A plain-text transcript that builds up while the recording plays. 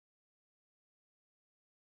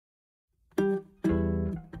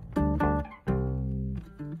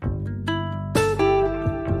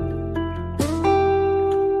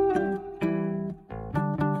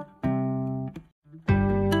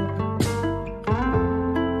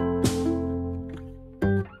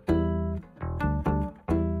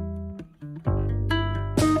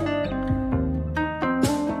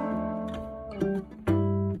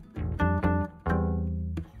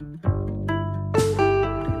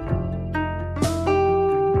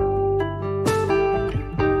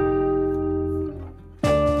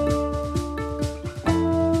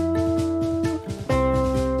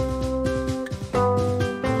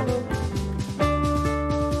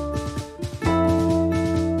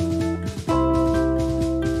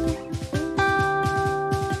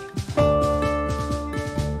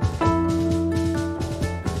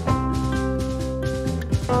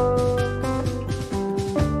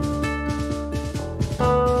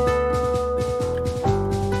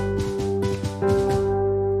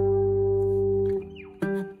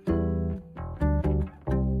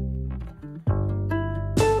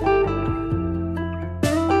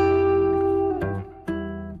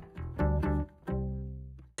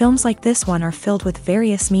Films like this one are filled with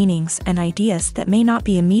various meanings and ideas that may not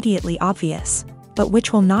be immediately obvious, but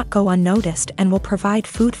which will not go unnoticed and will provide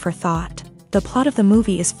food for thought. The plot of the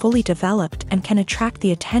movie is fully developed and can attract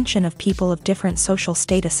the attention of people of different social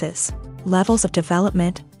statuses, levels of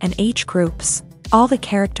development, and age groups. All the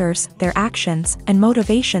characters, their actions, and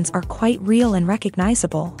motivations are quite real and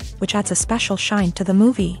recognizable, which adds a special shine to the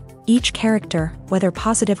movie. Each character, whether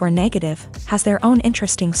positive or negative, has their own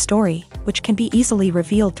interesting story, which can be easily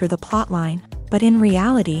revealed through the plotline. But in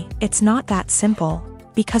reality, it's not that simple.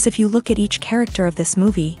 Because if you look at each character of this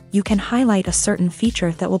movie, you can highlight a certain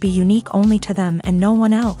feature that will be unique only to them and no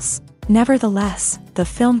one else. Nevertheless, the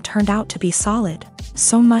film turned out to be solid,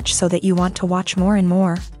 so much so that you want to watch more and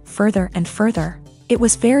more, further and further. It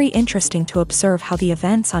was very interesting to observe how the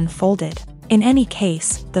events unfolded. In any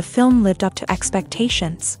case, the film lived up to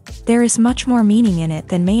expectations. There is much more meaning in it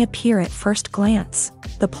than may appear at first glance.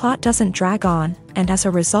 The plot doesn't drag on, and as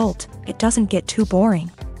a result, it doesn't get too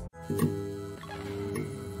boring.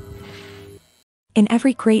 In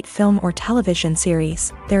every great film or television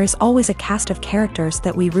series, there is always a cast of characters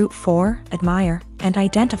that we root for, admire, and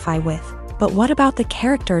identify with. But what about the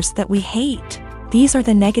characters that we hate? These are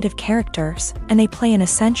the negative characters, and they play an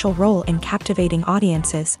essential role in captivating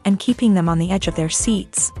audiences and keeping them on the edge of their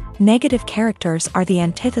seats. Negative characters are the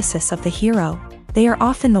antithesis of the hero. They are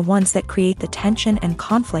often the ones that create the tension and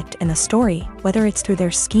conflict in the story, whether it's through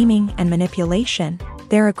their scheming and manipulation,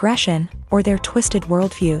 their aggression, or their twisted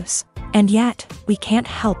worldviews. And yet, we can't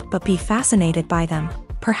help but be fascinated by them.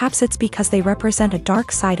 Perhaps it's because they represent a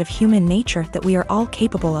dark side of human nature that we are all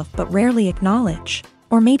capable of but rarely acknowledge.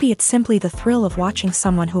 Or maybe it's simply the thrill of watching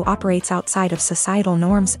someone who operates outside of societal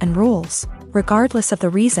norms and rules. Regardless of the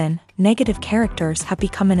reason, negative characters have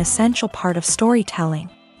become an essential part of storytelling.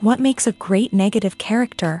 What makes a great negative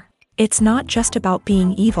character? It's not just about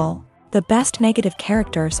being evil. The best negative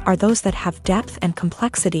characters are those that have depth and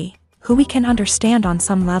complexity, who we can understand on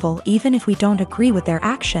some level even if we don't agree with their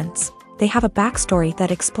actions. They have a backstory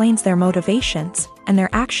that explains their motivations, and their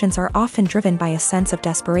actions are often driven by a sense of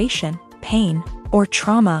desperation, pain, or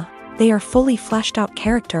trauma. They are fully fleshed out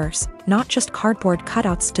characters, not just cardboard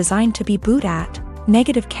cutouts designed to be booed at.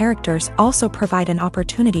 Negative characters also provide an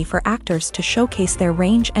opportunity for actors to showcase their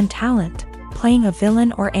range and talent. Playing a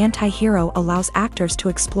villain or anti-hero allows actors to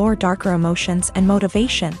explore darker emotions and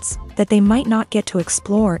motivations that they might not get to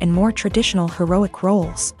explore in more traditional heroic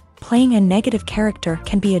roles. Playing a negative character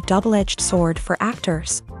can be a double-edged sword for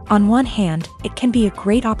actors. On one hand, it can be a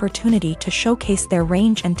great opportunity to showcase their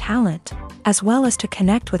range and talent, as well as to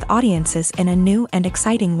connect with audiences in a new and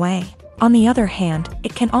exciting way. On the other hand,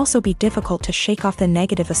 it can also be difficult to shake off the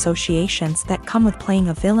negative associations that come with playing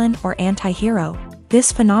a villain or anti-hero.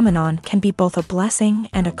 This phenomenon can be both a blessing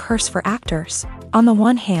and a curse for actors. On the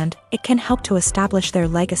one hand, it can help to establish their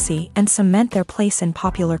legacy and cement their place in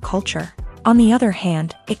popular culture. On the other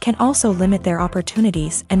hand, it can also limit their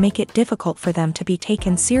opportunities and make it difficult for them to be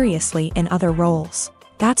taken seriously in other roles.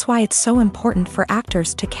 That's why it's so important for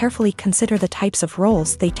actors to carefully consider the types of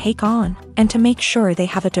roles they take on, and to make sure they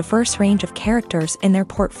have a diverse range of characters in their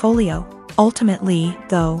portfolio. Ultimately,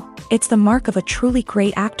 though, it's the mark of a truly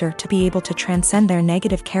great actor to be able to transcend their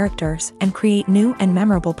negative characters and create new and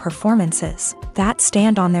memorable performances that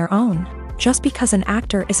stand on their own. Just because an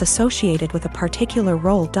actor is associated with a particular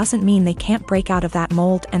role doesn't mean they can't break out of that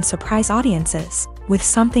mold and surprise audiences with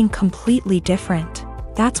something completely different.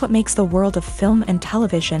 That's what makes the world of film and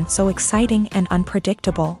television so exciting and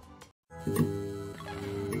unpredictable.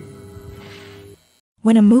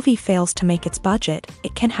 When a movie fails to make its budget,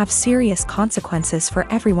 it can have serious consequences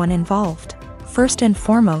for everyone involved. First and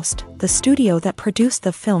foremost, the studio that produced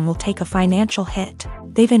the film will take a financial hit.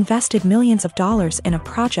 They've invested millions of dollars in a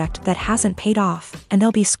project that hasn't paid off, and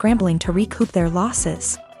they'll be scrambling to recoup their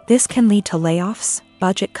losses. This can lead to layoffs,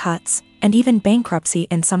 budget cuts, and even bankruptcy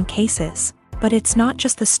in some cases. But it's not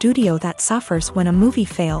just the studio that suffers when a movie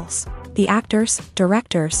fails. The actors,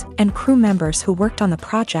 directors, and crew members who worked on the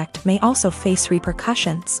project may also face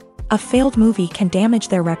repercussions. A failed movie can damage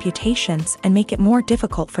their reputations and make it more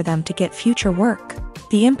difficult for them to get future work.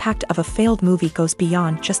 The impact of a failed movie goes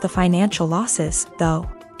beyond just the financial losses, though.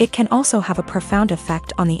 It can also have a profound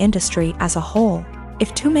effect on the industry as a whole.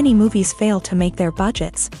 If too many movies fail to make their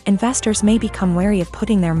budgets, investors may become wary of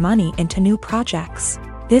putting their money into new projects.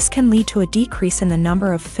 This can lead to a decrease in the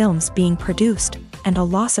number of films being produced, and a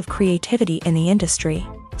loss of creativity in the industry.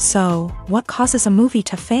 So, what causes a movie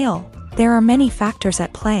to fail? There are many factors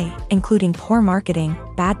at play, including poor marketing,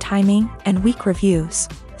 bad timing, and weak reviews.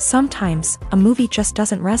 Sometimes, a movie just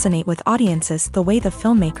doesn't resonate with audiences the way the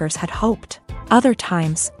filmmakers had hoped. Other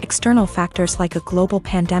times, external factors like a global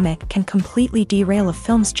pandemic can completely derail a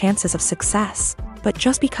film's chances of success. But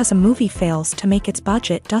just because a movie fails to make its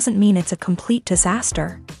budget doesn't mean it's a complete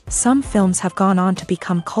disaster. Some films have gone on to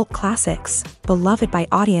become cult classics, beloved by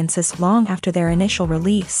audiences long after their initial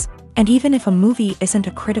release. And even if a movie isn't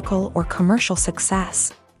a critical or commercial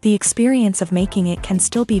success, the experience of making it can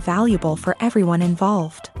still be valuable for everyone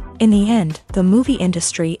involved. In the end, the movie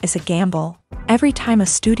industry is a gamble. Every time a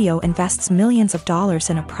studio invests millions of dollars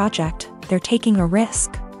in a project, they're taking a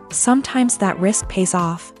risk. Sometimes that risk pays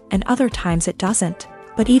off, and other times it doesn't.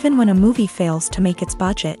 But even when a movie fails to make its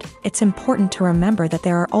budget, it's important to remember that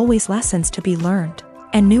there are always lessons to be learned,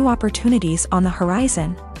 and new opportunities on the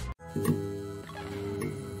horizon.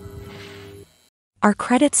 Are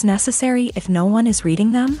credits necessary if no one is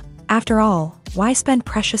reading them? After all, why spend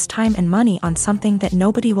precious time and money on something that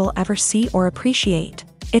nobody will ever see or appreciate?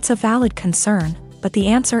 It's a valid concern, but the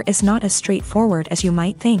answer is not as straightforward as you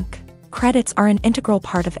might think. Credits are an integral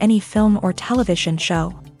part of any film or television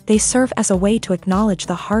show. They serve as a way to acknowledge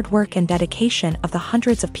the hard work and dedication of the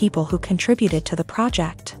hundreds of people who contributed to the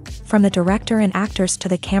project. From the director and actors to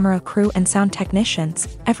the camera crew and sound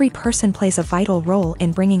technicians, every person plays a vital role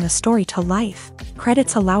in bringing a story to life.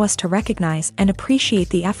 Credits allow us to recognize and appreciate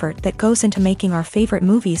the effort that goes into making our favorite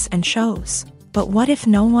movies and shows. But what if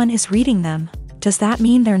no one is reading them? Does that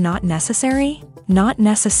mean they're not necessary? Not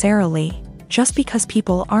necessarily. Just because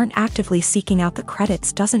people aren't actively seeking out the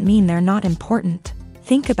credits doesn't mean they're not important.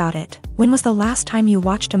 Think about it. When was the last time you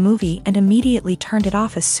watched a movie and immediately turned it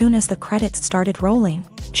off as soon as the credits started rolling?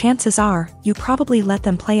 Chances are, you probably let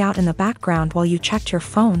them play out in the background while you checked your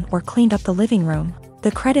phone or cleaned up the living room.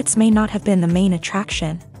 The credits may not have been the main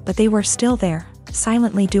attraction, but they were still there,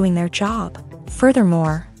 silently doing their job.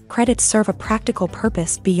 Furthermore, credits serve a practical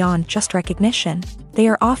purpose beyond just recognition. They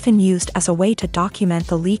are often used as a way to document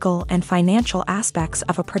the legal and financial aspects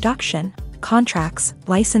of a production. Contracts,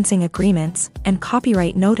 licensing agreements, and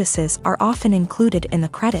copyright notices are often included in the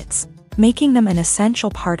credits, making them an essential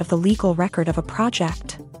part of the legal record of a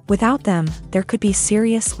project. Without them, there could be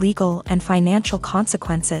serious legal and financial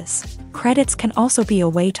consequences. Credits can also be a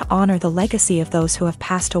way to honor the legacy of those who have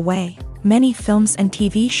passed away. Many films and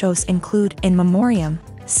TV shows include in memoriam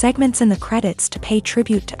segments in the credits to pay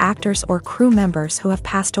tribute to actors or crew members who have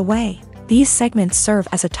passed away. These segments serve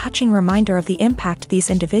as a touching reminder of the impact these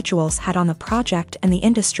individuals had on the project and the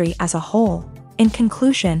industry as a whole. In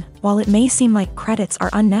conclusion, while it may seem like credits are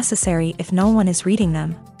unnecessary if no one is reading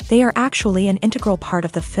them, they are actually an integral part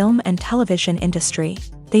of the film and television industry.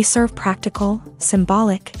 They serve practical,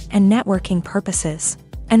 symbolic, and networking purposes,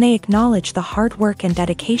 and they acknowledge the hard work and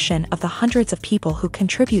dedication of the hundreds of people who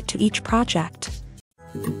contribute to each project.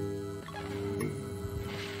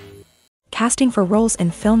 Casting for roles in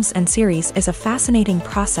films and series is a fascinating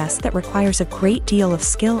process that requires a great deal of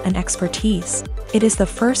skill and expertise. It is the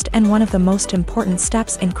first and one of the most important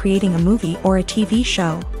steps in creating a movie or a TV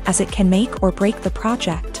show, as it can make or break the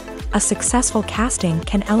project. A successful casting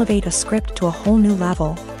can elevate a script to a whole new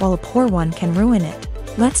level, while a poor one can ruin it.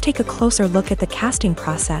 Let's take a closer look at the casting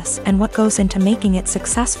process and what goes into making it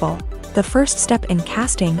successful. The first step in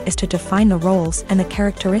casting is to define the roles and the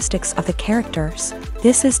characteristics of the characters.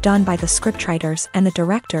 This is done by the scriptwriters and the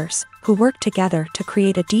directors, who work together to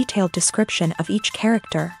create a detailed description of each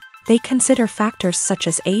character. They consider factors such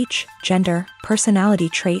as age, gender, personality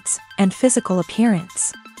traits, and physical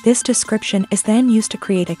appearance. This description is then used to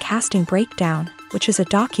create a casting breakdown, which is a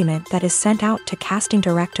document that is sent out to casting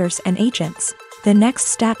directors and agents. The next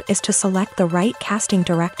step is to select the right casting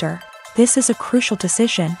director. This is a crucial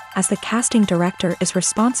decision, as the casting director is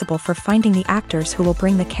responsible for finding the actors who will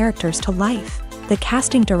bring the characters to life. The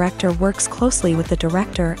casting director works closely with the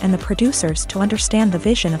director and the producers to understand the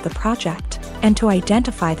vision of the project, and to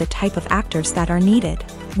identify the type of actors that are needed.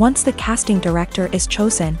 Once the casting director is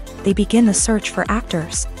chosen, they begin the search for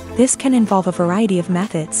actors. This can involve a variety of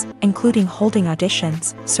methods, including holding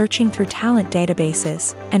auditions, searching through talent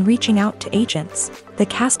databases, and reaching out to agents. The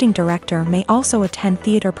casting director may also attend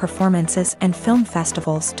theater performances and film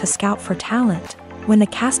festivals to scout for talent. When the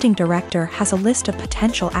casting director has a list of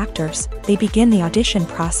potential actors, they begin the audition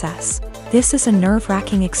process. This is a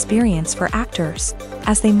nerve-wracking experience for actors,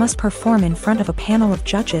 as they must perform in front of a panel of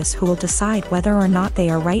judges who will decide whether or not they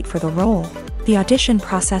are right for the role. The audition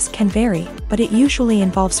process can vary, but it usually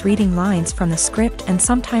involves reading lines from the script and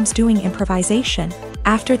sometimes doing improvisation.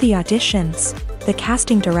 After the auditions, the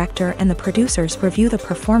casting director and the producers review the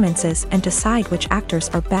performances and decide which actors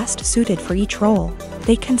are best suited for each role.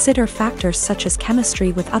 They consider factors such as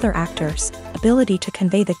chemistry with other actors, ability to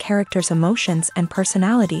convey the character's emotions and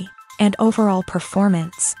personality, and overall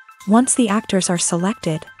performance. Once the actors are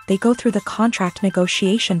selected, they go through the contract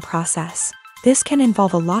negotiation process. This can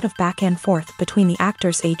involve a lot of back and forth between the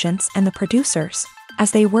actors' agents and the producers,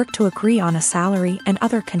 as they work to agree on a salary and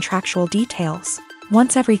other contractual details.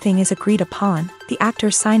 Once everything is agreed upon, the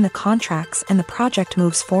actors sign the contracts and the project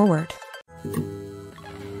moves forward.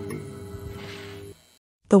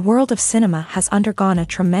 The world of cinema has undergone a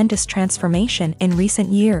tremendous transformation in recent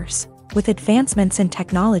years. With advancements in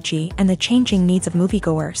technology and the changing needs of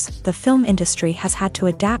moviegoers, the film industry has had to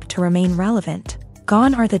adapt to remain relevant.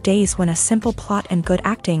 Gone are the days when a simple plot and good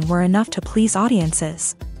acting were enough to please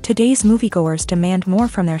audiences. Today's moviegoers demand more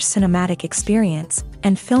from their cinematic experience,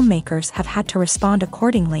 and filmmakers have had to respond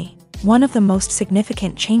accordingly. One of the most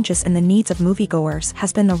significant changes in the needs of moviegoers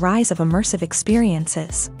has been the rise of immersive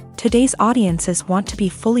experiences. Today's audiences want to be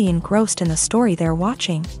fully engrossed in the story they're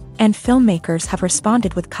watching, and filmmakers have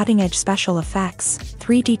responded with cutting-edge special effects,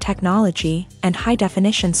 3D technology, and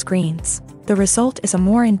high-definition screens. The result is a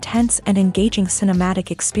more intense and engaging cinematic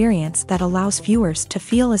experience that allows viewers to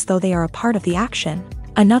feel as though they are a part of the action.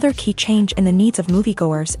 Another key change in the needs of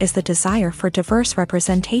moviegoers is the desire for diverse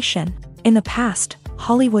representation. In the past,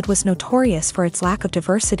 Hollywood was notorious for its lack of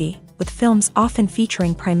diversity, with films often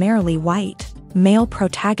featuring primarily white, male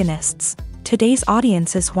protagonists. Today's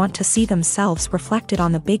audiences want to see themselves reflected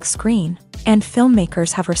on the big screen, and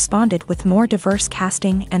filmmakers have responded with more diverse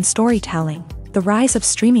casting and storytelling. The rise of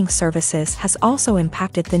streaming services has also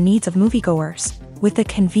impacted the needs of moviegoers. With the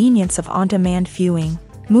convenience of on-demand viewing,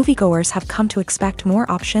 moviegoers have come to expect more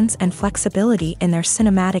options and flexibility in their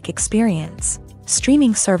cinematic experience.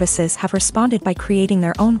 Streaming services have responded by creating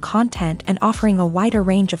their own content and offering a wider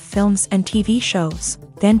range of films and TV shows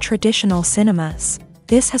than traditional cinemas.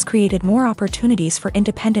 This has created more opportunities for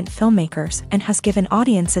independent filmmakers and has given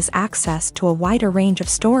audiences access to a wider range of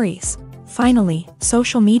stories. Finally,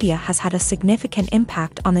 social media has had a significant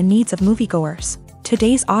impact on the needs of moviegoers.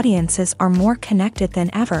 Today's audiences are more connected than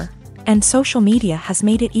ever, and social media has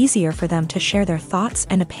made it easier for them to share their thoughts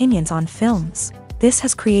and opinions on films. This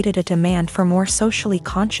has created a demand for more socially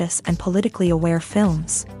conscious and politically aware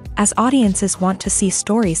films. As audiences want to see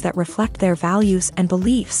stories that reflect their values and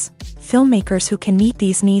beliefs, filmmakers who can meet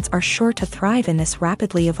these needs are sure to thrive in this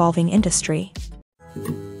rapidly evolving industry.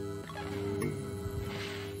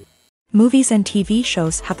 Movies and TV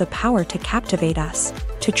shows have the power to captivate us,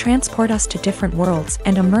 to transport us to different worlds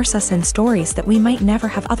and immerse us in stories that we might never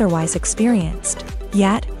have otherwise experienced.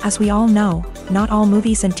 Yet, as we all know, not all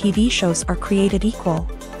movies and TV shows are created equal.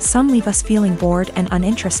 Some leave us feeling bored and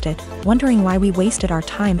uninterested, wondering why we wasted our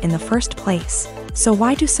time in the first place. So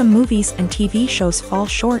why do some movies and TV shows fall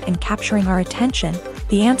short in capturing our attention?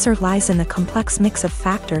 The answer lies in the complex mix of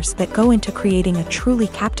factors that go into creating a truly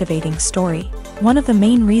captivating story. One of the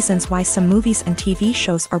main reasons why some movies and TV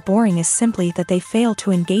shows are boring is simply that they fail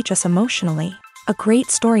to engage us emotionally. A great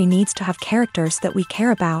story needs to have characters that we care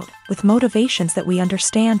about, with motivations that we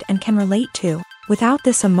understand and can relate to. Without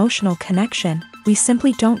this emotional connection, we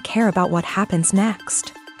simply don't care about what happens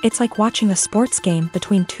next. It's like watching a sports game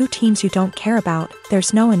between two teams you don't care about.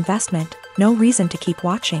 There's no investment, no reason to keep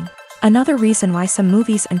watching. Another reason why some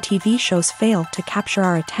movies and TV shows fail to capture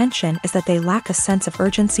our attention is that they lack a sense of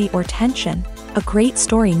urgency or tension. A great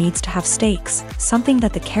story needs to have stakes, something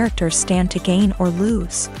that the characters stand to gain or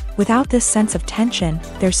lose. Without this sense of tension,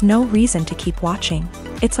 there's no reason to keep watching.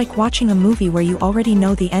 It's like watching a movie where you already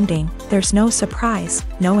know the ending. There's no surprise,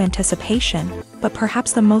 no anticipation. But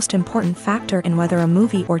perhaps the most important factor in whether a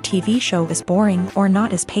movie or TV show is boring or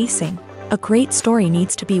not is pacing. A great story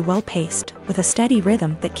needs to be well-paced, with a steady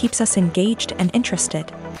rhythm that keeps us engaged and interested.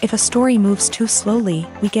 If a story moves too slowly,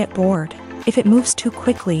 we get bored. If it moves too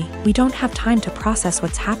quickly, we don't have time to process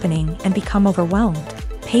what's happening and become overwhelmed.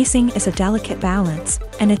 Pacing is a delicate balance,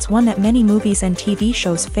 and it's one that many movies and TV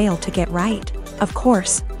shows fail to get right. Of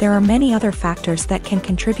course, there are many other factors that can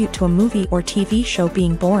contribute to a movie or TV show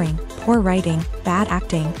being boring: poor writing, bad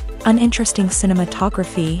acting, uninteresting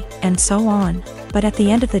cinematography, and so on. But at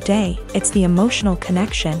the end of the day, it's the emotional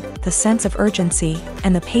connection, the sense of urgency,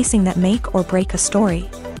 and the pacing that make or break a story.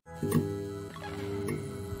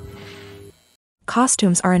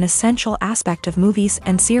 Costumes are an essential aspect of movies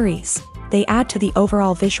and series. They add to the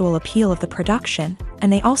overall visual appeal of the production,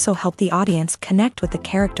 and they also help the audience connect with the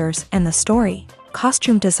characters and the story.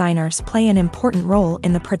 Costume designers play an important role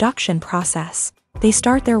in the production process. They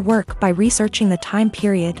start their work by researching the time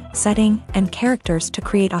period, setting, and characters to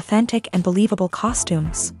create authentic and believable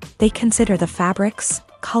costumes. They consider the fabrics,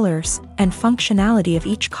 colors, and functionality of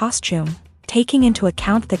each costume. taking into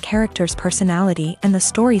account the character's personality and the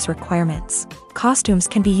story's requirements. Costumes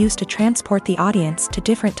can be used to transport the audience to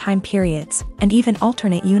different time periods, and even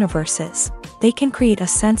alternate universes. They can create a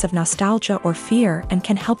sense of nostalgia or fear and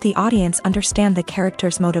can help the audience understand the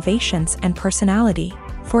character's motivations and personality.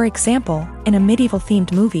 For example, in a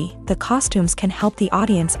medieval-themed movie, the costumes can help the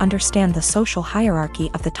audience understand the social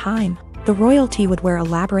hierarchy of the time. The royalty would wear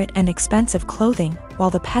elaborate and expensive clothing, while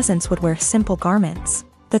the peasants would wear simple garments.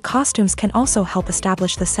 The costumes can also help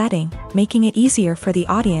establish the setting, making it easier for the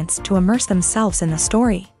audience to immerse themselves in the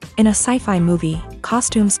story. In a sci-fi movie,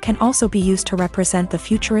 costumes can also be used to represent the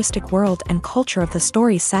futuristic world and culture of the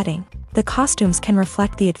story's setting. The costumes can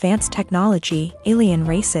reflect the advanced technology, alien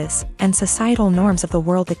races, and societal norms of the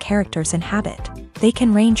world the characters inhabit. They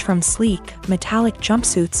can range from sleek, metallic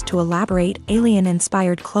jumpsuits to elaborate,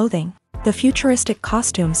 alien-inspired clothing. The futuristic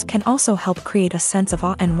costumes can also help create a sense of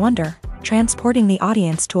awe and wonder, transporting the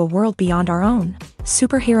audience to a world beyond our own.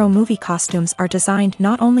 Superhero movie costumes are designed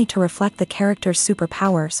not only to reflect the character's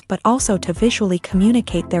superpowers but also to visually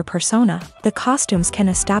communicate their persona. The costumes can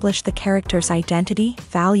establish the character's identity,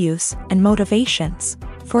 values, and motivations.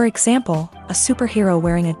 For example, a superhero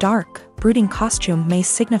wearing a dark, brooding costume may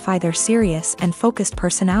signify their serious and focused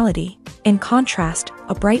personality. In contrast,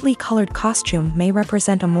 a brightly colored costume may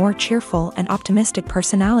represent a more cheerful and optimistic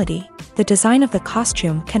personality. The design of the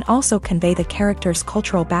costume can also convey the character's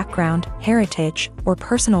cultural background, heritage, or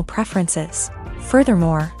personal preferences.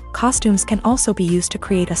 Furthermore, costumes can also be used to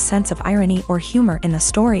create a sense of irony or humor in the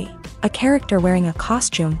story. A character wearing a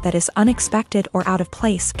costume that is unexpected or out of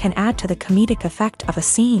place can add to the comedic effect of a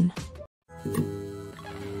scene.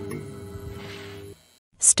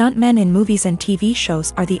 Stuntmen in movies and TV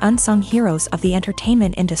shows are the unsung heroes of the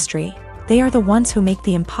entertainment industry. They are the ones who make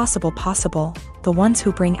the impossible possible, the ones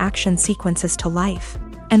who bring action sequences to life,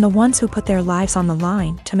 and the ones who put their lives on the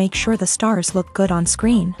line to make sure the stars look good on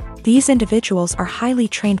screen. These individuals are highly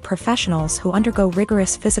trained professionals who undergo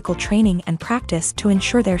rigorous physical training and practice to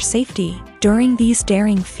ensure their safety during these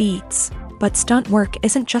daring feats. But stunt work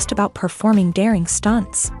isn't just about performing daring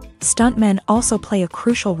stunts. Stuntmen also play a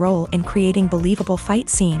crucial role in creating believable fight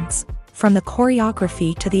scenes. From the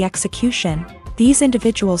choreography to the execution, these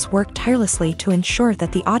individuals work tirelessly to ensure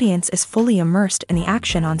that the audience is fully immersed in the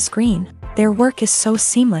action on screen. Their work is so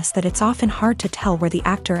seamless that it's often hard to tell where the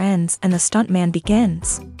actor ends and the stuntman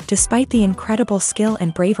begins. Despite the incredible skill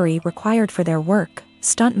and bravery required for their work,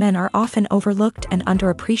 stuntmen are often overlooked and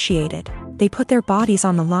underappreciated. They put their bodies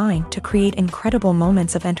on the line to create incredible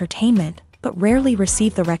moments of entertainment, but rarely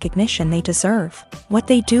receive the recognition they deserve. What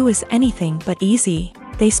they do is anything but easy.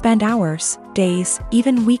 They spend hours, days,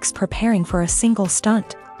 even weeks preparing for a single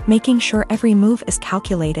stunt, making sure every move is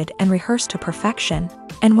calculated and rehearsed to perfection.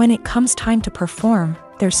 And when it comes time to perform,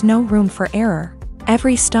 there's no room for error.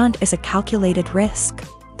 Every stunt is a calculated risk.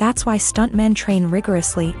 That's why stuntmen train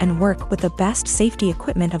rigorously and work with the best safety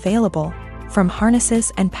equipment available, from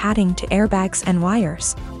harnesses and padding to airbags and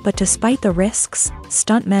wires. But despite the risks,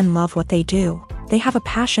 stuntmen love what they do. They have a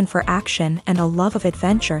passion for action and a love of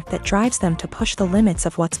adventure that drives them to push the limits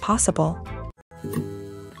of what's possible.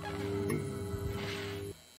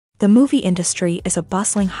 The movie industry is a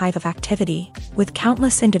bustling hive of activity, with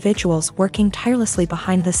countless individuals working tirelessly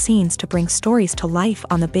behind the scenes to bring stories to life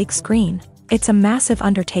on the big screen. It's a massive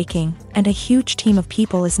undertaking, and a huge team of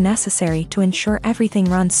people is necessary to ensure everything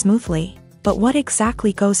runs smoothly. But what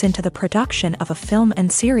exactly goes into the production of a film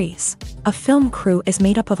and series? A film crew is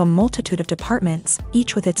made up of a multitude of departments,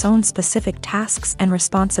 each with its own specific tasks and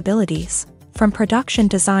responsibilities. From production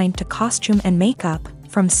design to costume and makeup,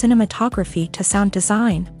 from cinematography to sound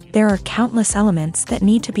design, there are countless elements that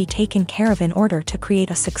need to be taken care of in order to create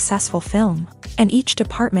a successful film. And each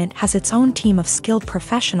department has its own team of skilled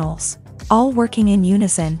professionals, all working in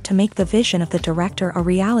unison to make the vision of the director a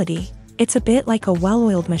reality. It's a bit like a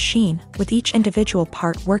well-oiled machine, with each individual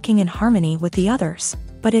part working in harmony with the others.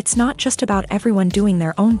 But it's not just about everyone doing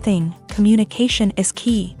their own thing. Communication is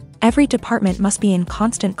key. Every department must be in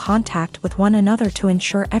constant contact with one another to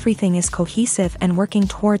ensure everything is cohesive and working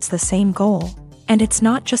towards the same goal. And it's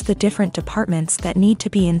not just the different departments that need to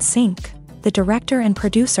be in sync. The director and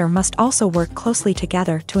producer must also work closely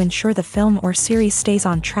together to ensure the film or series stays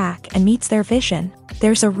on track and meets their vision.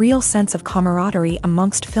 There's a real sense of camaraderie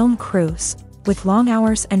amongst film crews. With long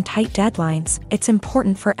hours and tight deadlines, it's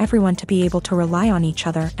important for everyone to be able to rely on each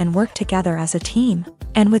other and work together as a team.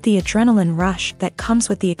 And with the adrenaline rush that comes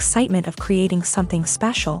with the excitement of creating something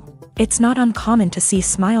special, it's not uncommon to see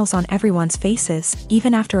smiles on everyone's faces,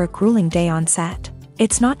 even after a grueling day on set.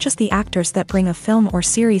 It's not just the actors that bring a film or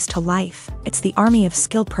series to life, it's the army of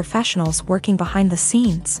skilled professionals working behind the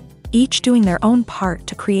scenes. each doing their own part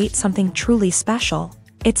to create something truly special.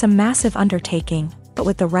 It's a massive undertaking, but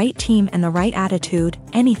with the right team and the right attitude,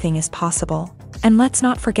 anything is possible. And let's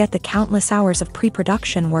not forget the countless hours of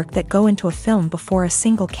pre-production work that go into a film before a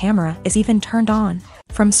single camera is even turned on.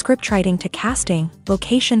 From scriptwriting to casting,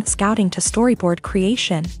 location scouting to storyboard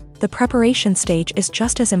creation, the preparation stage is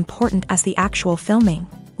just as important as the actual filming.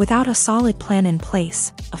 Without a solid plan in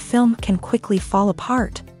place, a film can quickly fall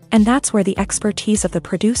apart. And that's where the expertise of the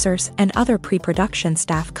producers and other pre-production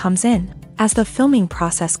staff comes in. As the filming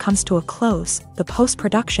process comes to a close, the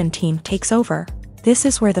post-production team takes over. This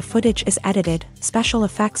is where the footage is edited, special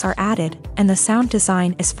effects are added, and the sound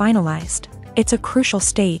design is finalized. It's a crucial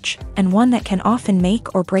stage, and one that can often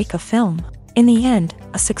make or break a film. In the end,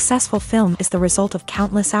 a successful film is the result of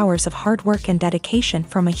countless hours of hard work and dedication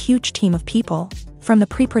from a huge team of people. From the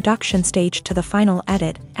pre-production stage to the final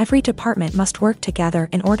edit, every department must work together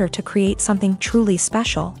in order to create something truly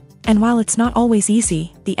special. And while it's not always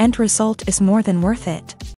easy, the end result is more than worth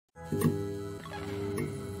it.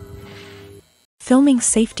 Filming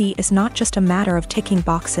safety is not just a matter of ticking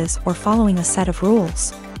boxes or following a set of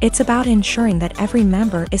rules. It's about ensuring that every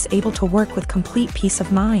member is able to work with complete peace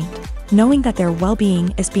of mind, knowing that their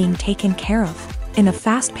well-being is being taken care of. In a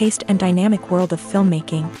fast-paced and dynamic world of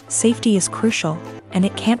filmmaking, safety is crucial, and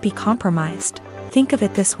it can't be compromised. Think of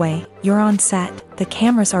it this way: you're on set, the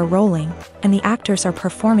cameras are rolling, and the actors are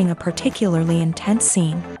performing a particularly intense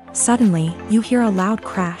scene. Suddenly, you hear a loud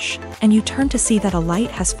crash, and you turn to see that a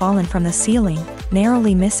light has fallen from the ceiling,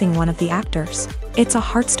 narrowly missing one of the actors. It's a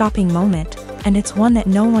heart-stopping moment, and it's one that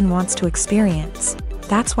no one wants to experience.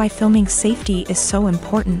 That's why filming safety is so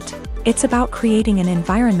important. It's about creating an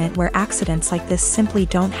environment where accidents like this simply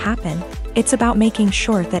don't happen. It's about making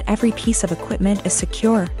sure that every piece of equipment is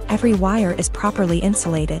secure, every wire is properly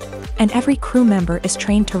insulated, and every crew member is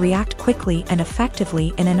trained to react quickly and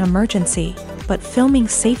effectively in an emergency. But filming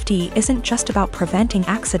safety isn't just about preventing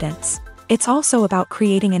accidents. It's also about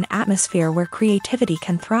creating an atmosphere where creativity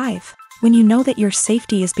can thrive. When you know that your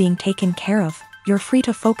safety is being taken care of, you're free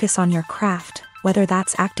to focus on your craft, whether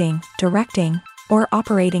that's acting, directing, or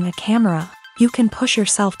operating a camera. You can push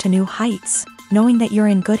yourself to new heights, knowing that you're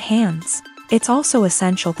in good hands. It's also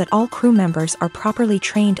essential that all crew members are properly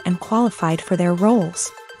trained and qualified for their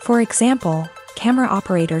roles. For example, camera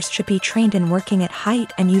operators should be trained in working at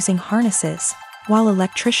height and using harnesses, while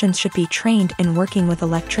electricians should be trained in working with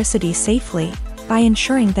electricity safely. By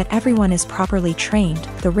ensuring that everyone is properly trained,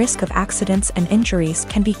 the risk of accidents and injuries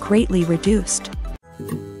can be greatly reduced.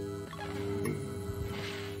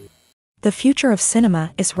 The future of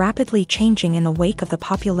cinema is rapidly changing in the wake of the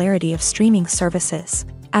popularity of streaming services.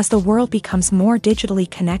 As the world becomes more digitally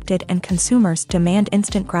connected and consumers demand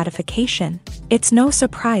instant gratification, it's no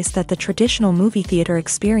surprise that the traditional movie theater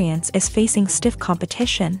experience is facing stiff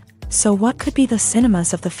competition. So what could be the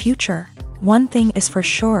cinemas of the future? One thing is for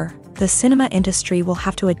sure, the cinema industry will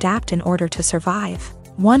have to adapt in order to survive.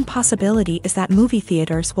 One possibility is that movie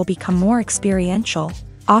theaters will become more experiential,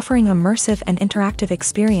 offering immersive and interactive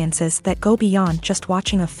experiences that go beyond just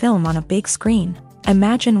watching a film on a big screen.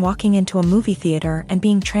 Imagine walking into a movie theater and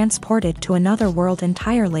being transported to another world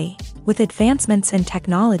entirely. With advancements in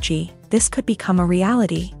technology, this could become a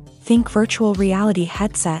reality. Think virtual reality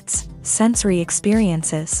headsets, sensory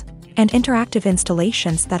experiences, and interactive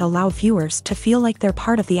installations that allow viewers to feel like they're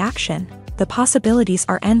part of the action. The possibilities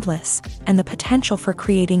are endless, and the potential for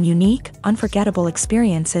creating unique, unforgettable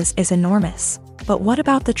experiences is enormous. But what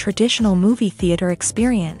about the traditional movie theater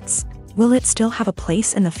experience? Will it still have a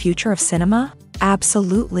place in the future of cinema?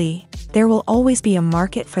 Absolutely. There will always be a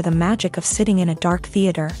market for the magic of sitting in a dark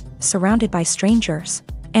theater, surrounded by strangers,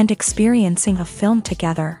 and experiencing a film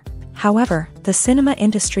together. However, the cinema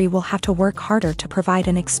industry will have to work harder to provide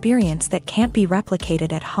an experience that can't be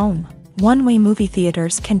replicated at home. One way movie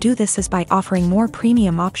theaters can do this is by offering more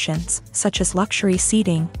premium options, such as luxury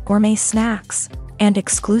seating, gourmet snacks, and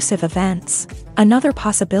exclusive events. Another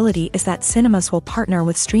possibility is that cinemas will partner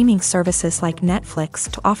with streaming services like Netflix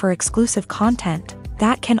to offer exclusive content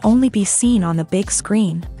that can only be seen on the big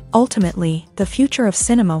screen. Ultimately, the future of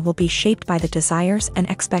cinema will be shaped by the desires and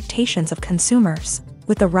expectations of consumers.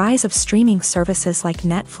 With the rise of streaming services like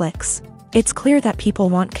Netflix, it's clear that people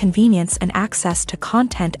want convenience and access to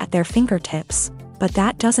content at their fingertips. But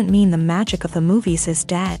that doesn't mean the magic of the movies is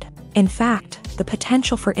dead. In fact, the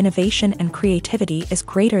potential for innovation and creativity is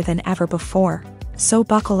greater than ever before. So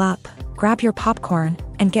buckle up, grab your popcorn,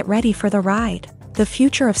 and get ready for the ride. The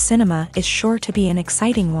future of cinema is sure to be an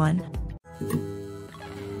exciting one.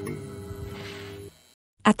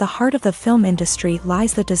 At the heart of the film industry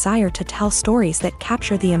lies the desire to tell stories that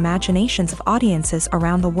capture the imaginations of audiences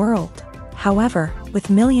around the world. However, with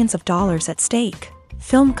millions of dollars at stake,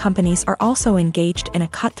 film companies are also engaged in a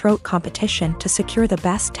cutthroat competition to secure the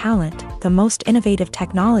best talent, the most innovative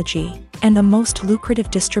technology, and the most lucrative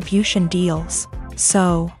distribution deals.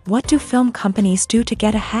 So, what do film companies do to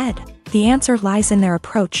get ahead? The answer lies in their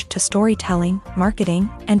approach to storytelling, marketing,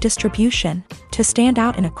 and distribution. To stand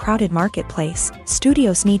out in a crowded marketplace,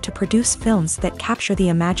 studios need to produce films that capture the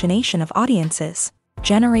imagination of audiences,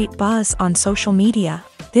 generate buzz on social media.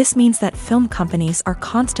 This means that film companies are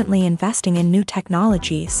constantly investing in new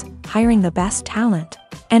technologies, hiring the best talent,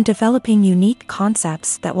 and developing unique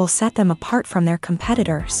concepts that will set them apart from their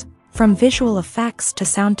competitors. From visual effects to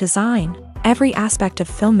sound design, every aspect of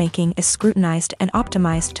filmmaking is scrutinized and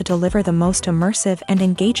optimized to deliver the most immersive and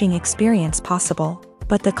engaging experience possible.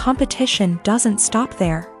 But the competition doesn't stop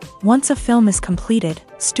there. Once a film is completed,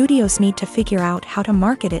 studios need to figure out how to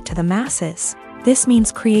market it to the masses. This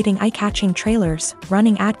means creating eye-catching trailers,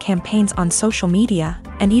 running ad campaigns on social media,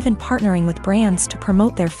 and even partnering with brands to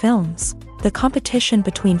promote their films. The competition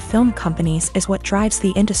between film companies is what drives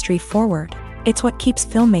the industry forward. It's what keeps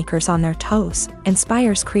filmmakers on their toes,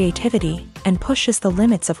 inspires creativity, and pushes the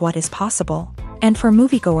limits of what is possible. And for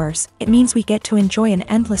moviegoers, it means we get to enjoy an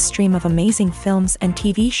endless stream of amazing films and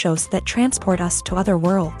TV shows that transport us to other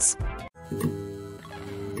worlds.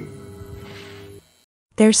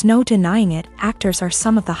 There's no denying it, actors are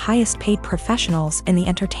some of the highest paid professionals in the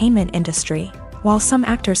entertainment industry. While some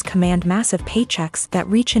actors command massive paychecks that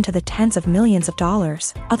reach into the tens of millions of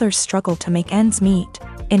dollars, others struggle to make ends meet.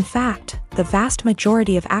 In fact, the vast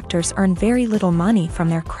majority of actors earn very little money from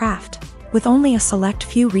their craft, with only a select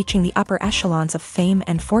few reaching the upper echelons of fame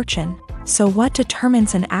and fortune. So what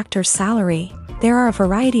determines an actor's salary? There are a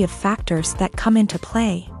variety of factors that come into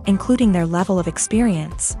play, including their level of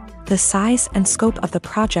experience, the size and scope of the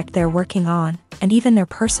project they're working on, and even their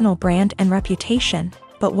personal brand and reputation.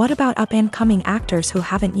 But what about up-and-coming actors who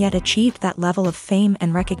haven't yet achieved that level of fame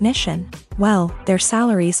and recognition? Well, their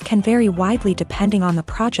salaries can vary widely depending on the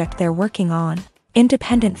project they're working on.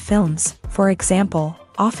 Independent films, for example,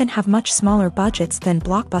 often have much smaller budgets than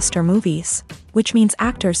blockbuster movies, which means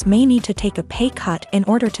actors may need to take a pay cut in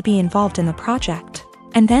order to be involved in the project.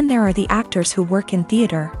 And then there are the actors who work in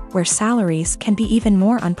theater, where salaries can be even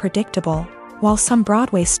more unpredictable. While some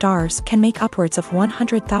Broadway stars can make upwards of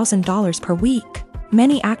 $100,000 per week,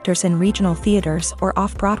 many actors in regional theaters or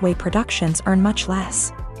off-Broadway productions earn much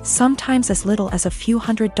less, sometimes as little as a few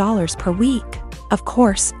 $100s per week. Of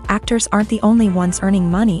course, actors aren't the only ones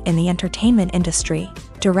earning money in the entertainment industry.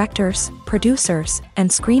 Directors, producers, and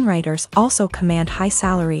screenwriters also command high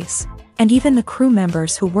salaries. And even the crew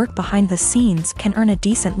members who work behind the scenes can earn a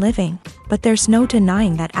decent living. But there's no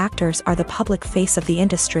denying that actors are the public face of the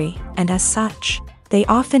industry, and as such, they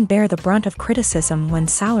often bear the brunt of criticism when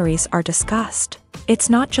salaries are discussed.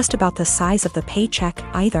 It's not just about the size of the paycheck,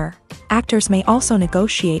 either. Actors may also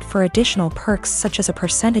negotiate for additional perks such as a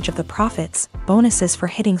percentage of the profits, bonuses for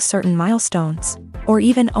hitting certain milestones, or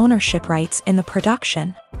even ownership rights in the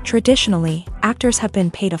production. Traditionally, actors have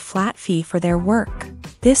been paid a flat fee for their work.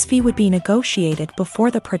 This fee would be negotiated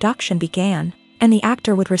before the production began, and the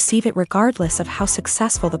actor would receive it regardless of how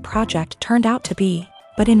successful the project turned out to be.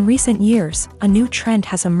 But in recent years, a new trend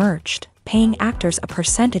has emerged, paying actors a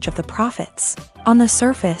percentage of the profits. On the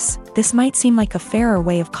surface, this might seem like a fairer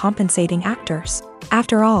way of compensating actors.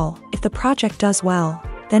 After all, if the project does well,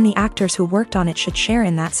 then the actors who worked on it should share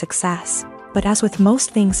in that success. But as with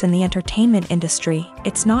most things in the entertainment industry,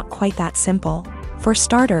 it's not quite that simple. For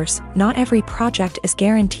starters, not every project is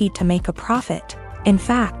guaranteed to make a profit. In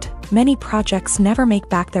fact, many projects never make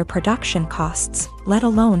back their production costs, let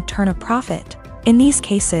alone turn a profit. In these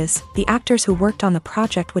cases, the actors who worked on the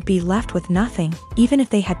project would be left with nothing, even if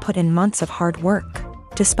they had put in months of hard work.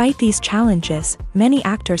 Despite these challenges, many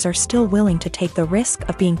actors are still willing to take the risk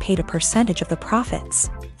of being paid a percentage of the profits.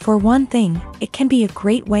 For one thing, it can be a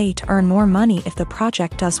great way to earn more money if the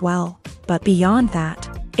project does well. But beyond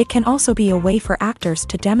that, it can also be a way for actors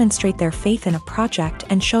to demonstrate their faith in a project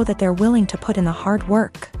and show that they're willing to put in the hard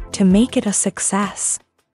work to make it a success.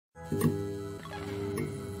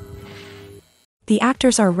 The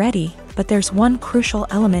actors are ready, but there's one crucial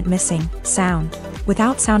element missing: sound.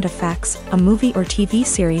 Without sound effects, a movie or TV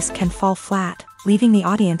series can fall flat, leaving the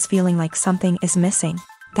audience feeling like something is missing.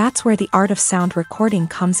 That's where the art of sound recording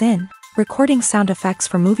comes in. Recording sound effects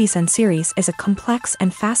for movies and series is a complex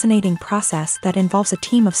and fascinating process that involves a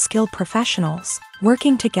team of skilled professionals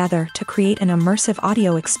working together to create an immersive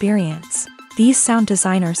audio experience. These sound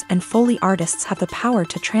designers and Foley artists have the power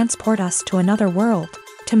to transport us to another world,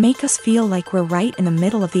 to make us feel like we're right in the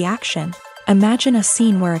middle of the action. Imagine a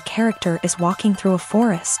scene where a character is walking through a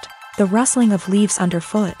forest. The rustling of leaves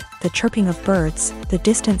underfoot, the chirping of birds, the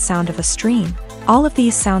distant sound of a stream. All of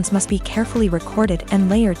these sounds must be carefully recorded and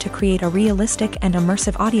layered to create a realistic and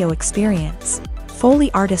immersive audio experience. Foley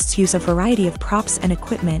artists use a variety of props and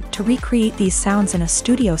equipment to recreate these sounds in a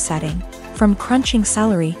studio setting, from crunching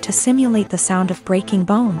celery to simulate the sound of breaking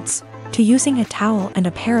bones, to using a towel and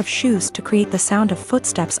a pair of shoes to create the sound of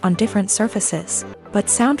footsteps on different surfaces. But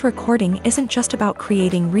sound recording isn't just about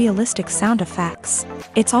creating realistic sound effects.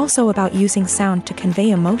 It's also about using sound to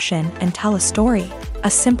convey emotion and tell a story. A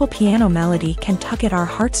simple piano melody can tug at our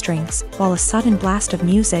heartstrings, while a sudden blast of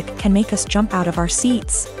music can make us jump out of our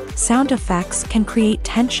seats. Sound effects can create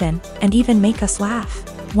tension and even make us laugh.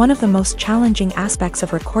 One of the most challenging aspects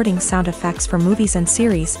of recording sound effects for movies and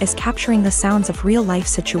series is capturing the sounds of real-life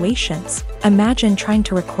situations. Imagine trying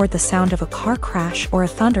to record the sound of a car crash or a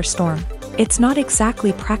thunderstorm. It's not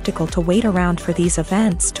exactly practical to wait around for these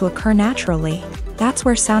events to occur naturally. That's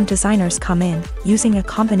where sound designers come in, using a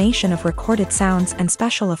combination of recorded sounds and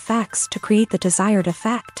special effects to create the desired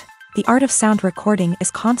effect. The art of sound recording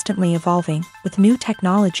is constantly evolving, with new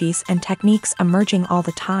technologies and techniques emerging all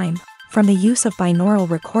the time. From the use of binaural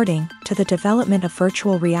recording to the development of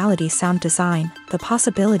virtual reality sound design, the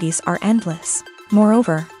possibilities are endless.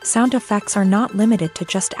 Moreover, sound effects are not limited to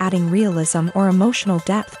just adding realism or emotional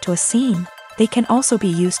depth to a scene. They can also be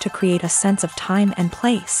used to create a sense of time and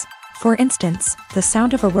place. For instance, the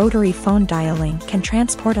sound of a rotary phone dialing can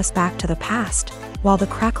transport us back to the past, while the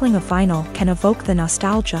crackling of vinyl can evoke the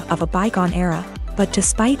nostalgia of a bygone era. But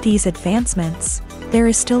despite these advancements, there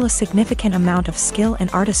is still a significant amount of skill and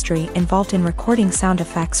artistry involved in recording sound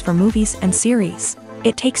effects for movies and series.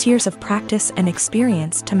 It takes years of practice and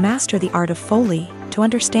experience to master the art of Foley, to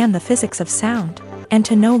understand the physics of sound, and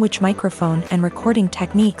to know which microphone and recording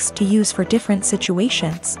techniques to use for different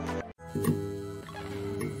situations.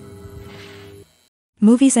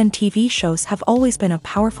 Movies and TV shows have always been a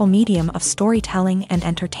powerful medium of storytelling and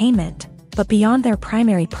entertainment, but beyond their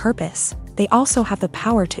primary purpose, they also have the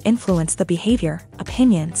power to influence the behavior,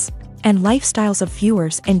 opinions, and lifestyles of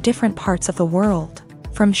viewers in different parts of the world.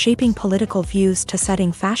 From shaping political views to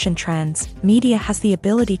setting fashion trends, media has the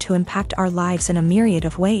ability to impact our lives in a myriad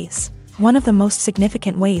of ways. One of the most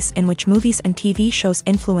significant ways in which movies and TV shows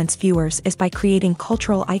influence viewers is by creating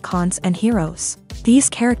cultural icons and heroes. These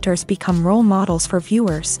characters become role models for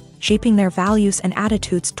viewers, shaping their values and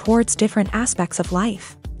attitudes towards different aspects of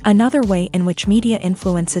life. Another way in which media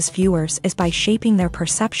influences viewers is by shaping their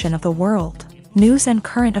perception of the world. News and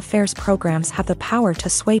current affairs programs have the power to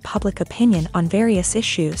sway public opinion on various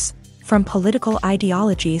issues, from political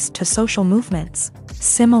ideologies to social movements.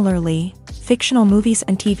 Similarly, fictional movies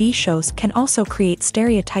and TV shows can also create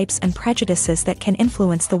stereotypes and prejudices that can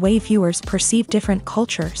influence the way viewers perceive different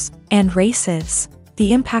cultures and races.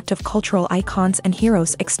 The impact of cultural icons and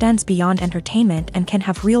heroes extends beyond entertainment and can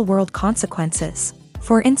have real-world consequences.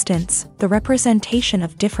 For instance, the representation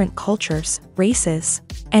of different cultures, races,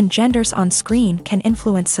 and genders on screen can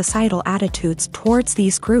influence societal attitudes towards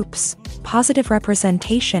these groups. Positive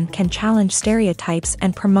representation can challenge stereotypes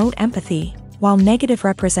and promote empathy, while negative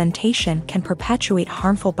representation can perpetuate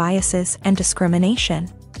harmful biases and discrimination.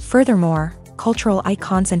 Furthermore, cultural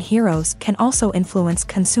icons and heroes can also influence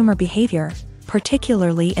consumer behavior,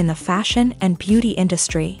 particularly in the fashion and beauty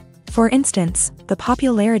industry. For instance, the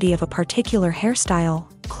popularity of a particular hairstyle,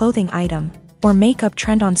 clothing item, or makeup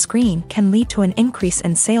trend on screen can lead to an increase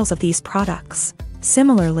in sales of these products.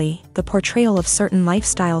 Similarly, the portrayal of certain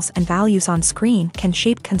lifestyles and values on screen can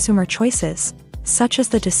shape consumer choices, such as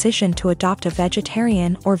the decision to adopt a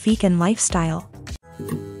vegetarian or vegan lifestyle.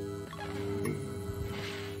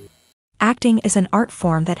 Acting is an art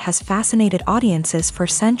form that has fascinated audiences for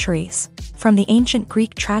centuries. From the ancient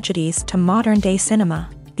Greek tragedies to modern-day cinema,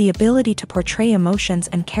 the ability to portray emotions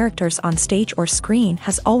and characters on stage or screen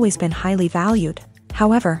has always been highly valued.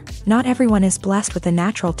 However, not everyone is blessed with a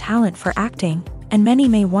natural talent for acting, and many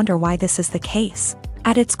may wonder why this is the case.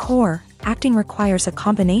 At its core, acting requires a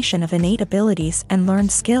combination of innate abilities and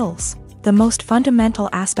learned skills. The most fundamental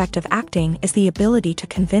aspect of acting is the ability to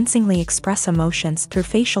convincingly express emotions through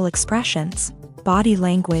facial expressions, body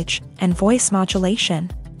language, and voice modulation.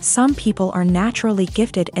 Some people are naturally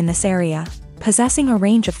gifted in this area, possessing a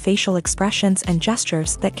range of facial expressions and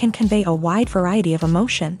gestures that can convey a wide variety of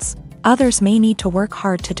emotions. Others may need to work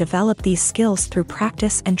hard to develop these skills through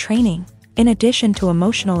practice and training. In addition to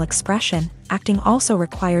emotional expression, acting also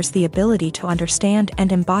requires the ability to understand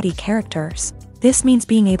and embody characters. This means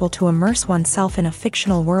being able to immerse oneself in a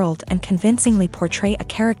fictional world and convincingly portray a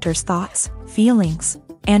character's thoughts, feelings,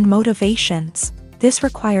 and motivations. This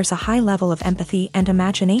requires a high level of empathy and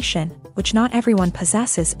imagination, which not everyone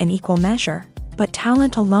possesses in equal measure. But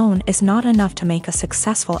talent alone is not enough to make a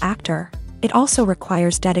successful actor. It also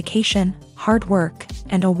requires dedication, hard work,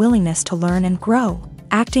 and a willingness to learn and grow.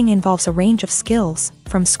 Acting involves a range of skills,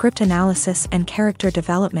 from script analysis and character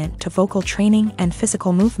development to vocal training and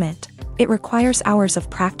physical movement. It requires hours of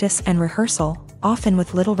practice and rehearsal, often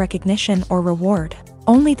with little recognition or reward.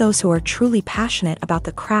 Only those who are truly passionate about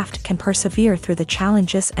the craft can persevere through the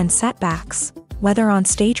challenges and setbacks. Whether on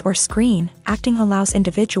stage or screen, acting allows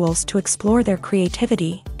individuals to explore their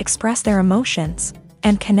creativity, express their emotions,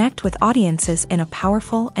 and connect with audiences in a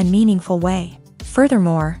powerful and meaningful way.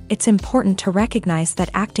 Furthermore, it's important to recognize that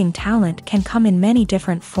acting talent can come in many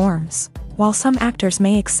different forms. While some actors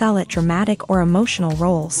may excel at dramatic or emotional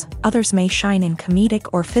roles, others may shine in comedic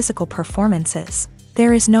or physical performances.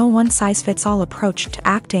 There is no one-size-fits-all approach to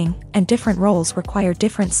acting, and different roles require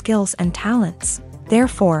different skills and talents.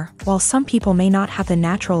 Therefore, while some people may not have the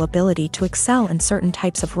natural ability to excel in certain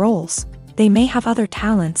types of roles, they may have other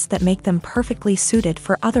talents that make them perfectly suited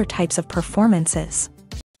for other types of performances.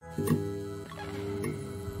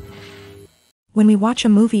 When we watch a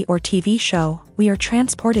movie or TV show, we are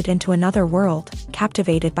transported into another world,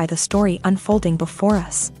 captivated by the story unfolding before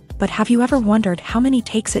us. But have you ever wondered how many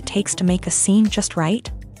takes it takes to make a scene just right?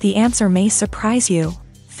 The answer may surprise you.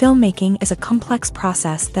 Filmmaking is a complex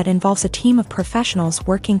process that involves a team of professionals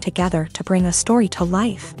working together to bring a story to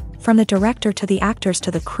life. From the director to the actors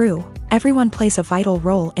to the crew, everyone plays a vital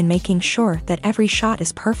role in making sure that every shot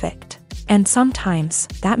is perfect. And sometimes,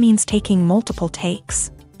 that means taking multiple takes.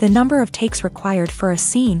 The number of takes required for a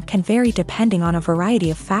scene can vary depending on a variety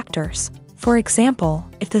of factors. For example,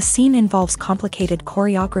 if the scene involves complicated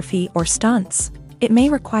choreography or stunts, it may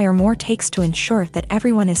require more takes to ensure that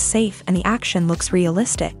everyone is safe and the action looks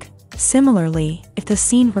realistic. Similarly, if the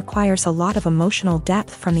scene requires a lot of emotional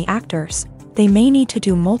depth from the actors, they may need to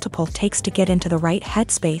do multiple takes to get into the right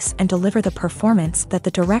headspace and deliver the performance that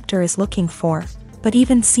the director is looking for. But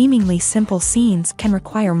even seemingly simple scenes can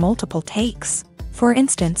require multiple takes. For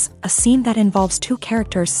instance, a scene that involves two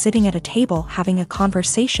characters sitting at a table having a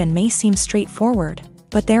conversation may seem straightforward,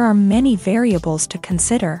 but there are many variables to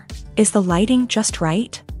consider. Is the lighting just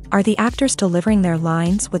right? Are the actors delivering their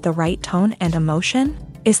lines with the right tone and emotion?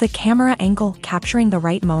 Is the camera angle capturing the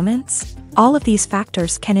right moments? All of these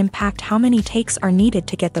factors can impact how many takes are needed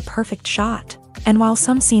to get the perfect shot. And while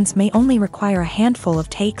some scenes may only require a handful of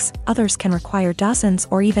takes, others can require dozens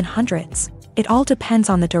or even hundreds. It all depends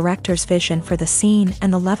on the director's vision for the scene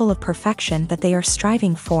and the level of perfection that they are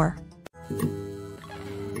striving for.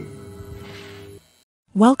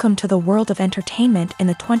 Welcome to the world of entertainment in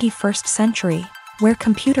the 21st century, where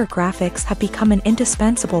computer graphics have become an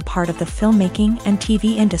indispensable part of the filmmaking and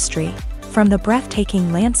TV industry. From the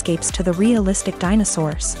breathtaking landscapes to the realistic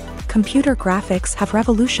dinosaurs, computer graphics have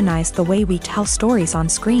revolutionized the way we tell stories on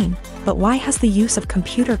screen. But why has the use of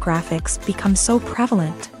computer graphics become so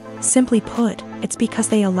prevalent? Simply put, it's because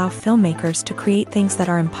they allow filmmakers to create things that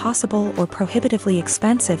are impossible or prohibitively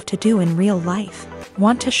expensive to do in real life.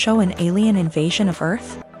 Want to show an alien invasion of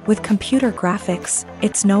Earth? With computer graphics,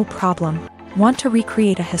 it's no problem. Want to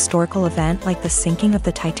recreate a historical event like the sinking of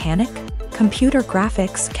the Titanic? Computer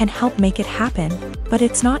graphics can help make it happen, but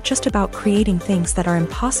it's not just about creating things that are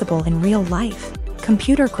impossible in real life.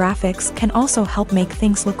 Computer graphics can also help make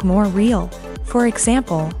things look more real. For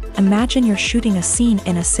example, imagine you're shooting a scene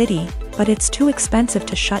in a city, but it's too expensive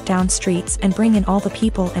to shut down streets and bring in all the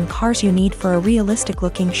people and cars you need for a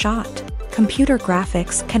realistic-looking shot. Computer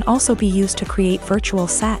graphics can also be used to create virtual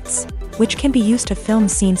sets, which can be used to film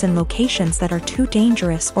scenes in locations that are too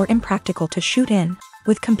dangerous or impractical to shoot in.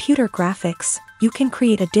 With computer graphics, you can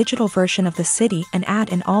create a digital version of the city and add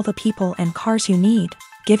in all the people and cars you need,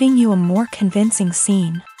 giving you a more convincing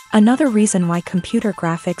scene. Another reason why computer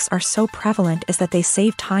graphics are so prevalent is that they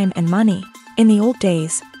save time and money. In the old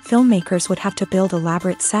days, filmmakers would have to build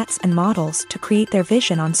elaborate sets and models to create their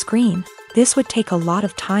vision on screen. This would take a lot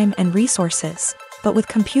of time and resources. But with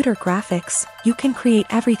computer graphics, you can create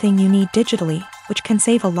everything you need digitally, which can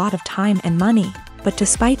save a lot of time and money. But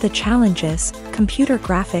despite the challenges, computer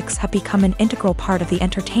graphics have become an integral part of the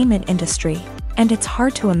entertainment industry, and it's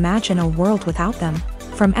hard to imagine a world without them.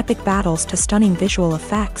 From epic battles to stunning visual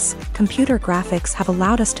effects, computer graphics have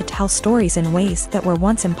allowed us to tell stories in ways that were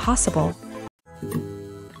once impossible.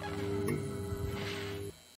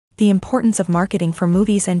 The importance of marketing for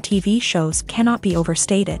movies and TV shows cannot be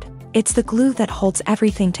overstated. It's the glue that holds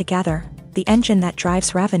everything together, the engine that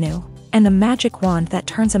drives revenue, and the magic wand that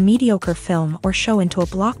turns a mediocre film or show into a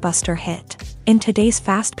blockbuster hit. In today's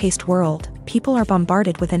fast-paced world, people are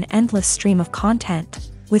bombarded with an endless stream of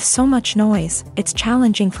content. With so much noise, it's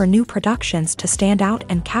challenging for new productions to stand out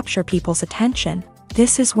and capture people's attention.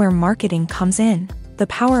 This is where marketing comes in. The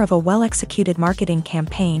power of a well-executed marketing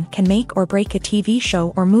campaign can make or break a TV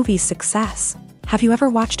show or movie's success. Have you ever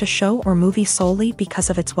watched a show or movie solely because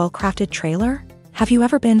of its well-crafted trailer? Have you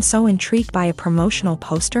ever been so intrigued by a promotional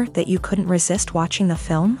poster that you couldn't resist watching the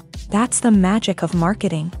film? That's the magic of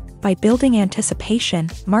marketing. By building anticipation,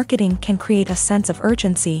 marketing can create a sense of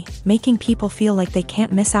urgency, making people feel like they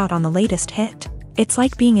can't miss out on the latest hit. It's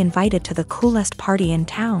like being invited to the coolest party in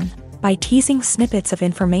town. By teasing snippets of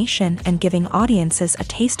information and giving audiences a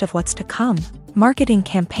taste of what's to come, marketing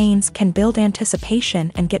campaigns can build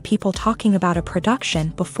anticipation and get people talking about a production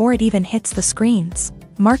before it even hits the screens.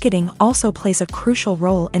 Marketing also plays a crucial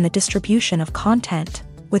role in the distribution of content.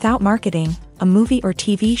 Without marketing, a movie or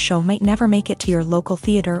TV show might never make it to your local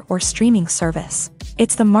theater or streaming service.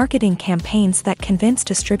 It's the marketing campaigns that convince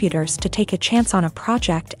distributors to take a chance on a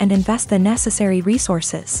project and invest the necessary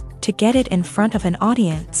resources to get it in front of an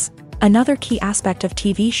audience. Another key aspect of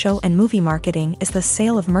TV show and movie marketing is the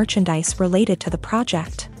sale of merchandise related to the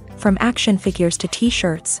project. From action figures to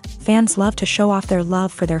t-shirts, fans love to show off their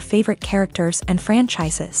love for their favorite characters and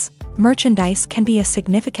franchises. Merchandise can be a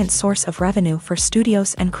significant source of revenue for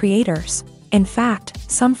studios and creators. In fact,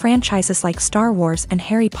 some franchises like Star Wars and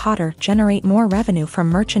Harry Potter generate more revenue from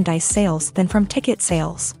merchandise sales than from ticket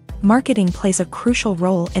sales. Marketing plays a crucial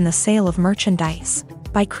role in the sale of merchandise.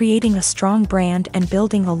 By creating a strong brand and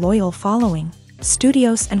building a loyal following,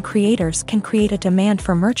 studios and creators can create a demand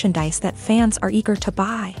for merchandise that fans are eager to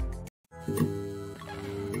buy.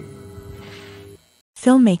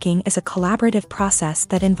 Filmmaking is a collaborative process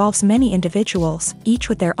that involves many individuals, each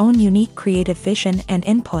with their own unique creative vision and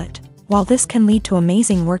input. While this can lead to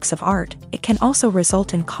amazing works of art, it can also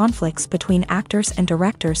result in conflicts between actors and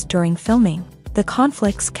directors during filming. The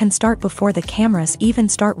conflicts can start before the cameras even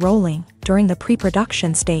start rolling, during the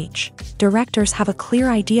pre-production stage. Directors have a clear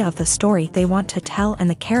idea of the story they want to tell and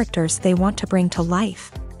the characters they want to bring to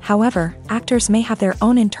life. However, actors may have their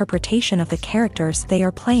own interpretation of the characters they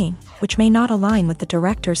are playing, which may not align with the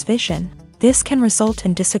director's vision. This can result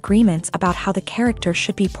in disagreements about how the character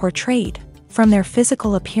should be portrayed, from their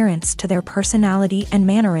physical appearance to their personality and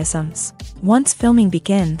mannerisms. Once filming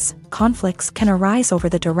begins, conflicts can arise over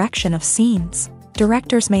the direction of scenes.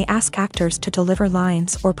 Directors may ask actors to deliver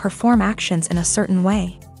lines or perform actions in a certain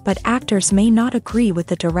way, but actors may not agree with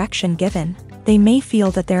the direction given. They may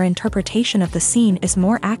feel that their interpretation of the scene is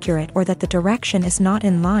more accurate or that the direction is not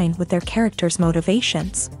in line with their character's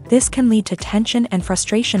motivations. This can lead to tension and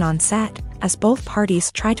frustration on set, as both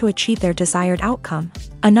parties try to achieve their desired outcome.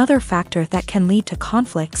 Another factor that can lead to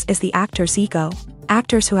conflicts is the actor's ego.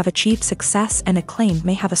 Actors who have achieved success and acclaim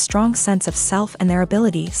may have a strong sense of self and their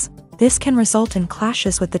abilities. This can result in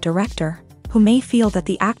clashes with the director, who may feel that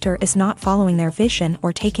the actor is not following their vision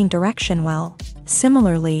or taking direction well.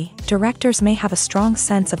 Similarly, directors may have a strong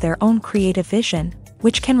sense of their own creative vision,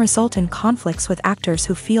 which can result in conflicts with actors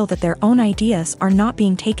who feel that their own ideas are not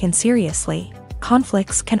being taken seriously.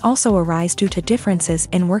 Conflicts can also arise due to differences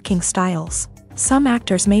in working styles. Some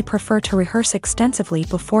actors may prefer to rehearse extensively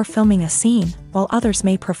before filming a scene, while others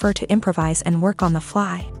may prefer to improvise and work on the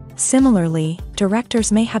fly. Similarly,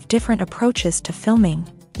 directors may have different approaches to filming,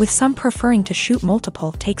 with some preferring to shoot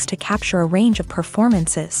multiple takes to capture a range of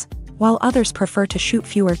performances, while others prefer to shoot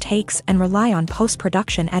fewer takes and rely on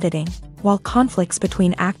post-production editing. While conflicts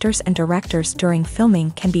between actors and directors during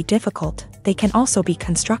filming can be difficult, they can also be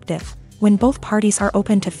constructive. When both parties are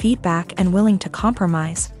open to feedback and willing to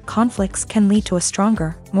compromise, conflicts can lead to a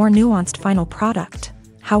stronger, more nuanced final product.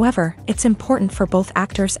 However, it's important for both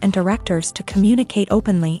actors and directors to communicate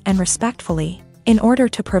openly and respectfully, in order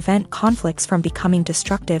to prevent conflicts from becoming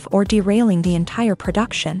destructive or derailing the entire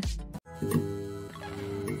production.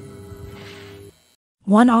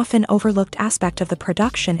 One often overlooked aspect of the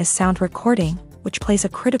production is sound recording, which plays a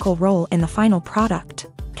critical role in the final product.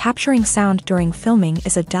 Capturing sound during filming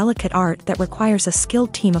is a delicate art that requires a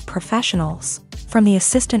skilled team of professionals. From the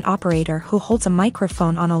assistant operator who holds a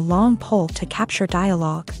microphone on a long pole to capture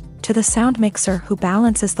dialogue, to the sound mixer who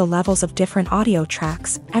balances the levels of different audio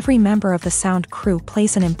tracks, every member of the sound crew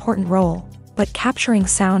plays an important role. But capturing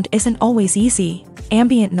sound isn't always easy.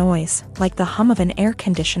 Ambient noise, like the hum of an air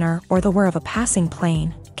conditioner or the whir of a passing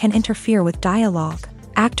plane, can interfere with dialogue.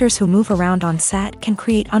 Actors who move around on set can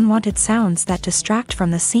create unwanted sounds that distract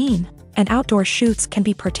from the scene, and outdoor shoots can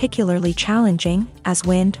be particularly challenging, as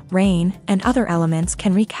wind, rain, and other elements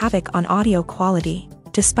can wreak havoc on audio quality.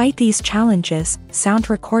 Despite these challenges, sound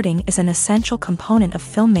recording is an essential component of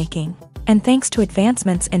filmmaking, and thanks to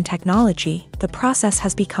advancements in technology, the process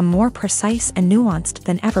has become more precise and nuanced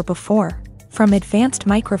than ever before. From advanced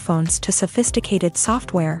microphones to sophisticated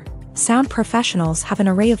software, sound professionals have an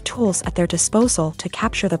array of tools at their disposal to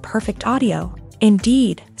capture the perfect audio.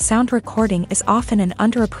 Indeed, sound recording is often an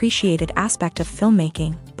underappreciated aspect of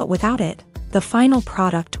filmmaking, but without it, the final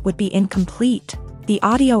product would be incomplete. The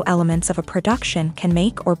audio elements of a production can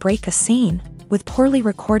make or break a scene, with poorly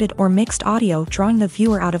recorded or mixed audio drawing the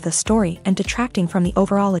viewer out of the story and detracting from the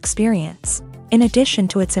overall experience. In addition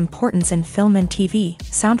to its importance in film and TV,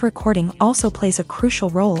 sound recording also plays a crucial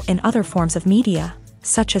role in other forms of media,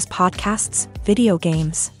 such as podcasts, video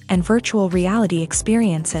games, and virtual reality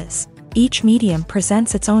experiences. Each medium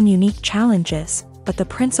presents its own unique challenges, but the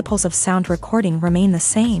principles of sound recording remain the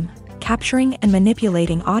same, capturing and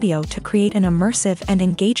manipulating audio to create an immersive and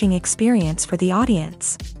engaging experience for the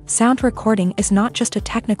audience. Sound recording is not just a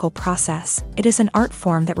technical process, it is an art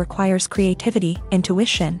form that requires creativity,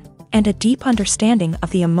 intuition, and a deep understanding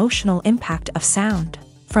of the emotional impact of sound.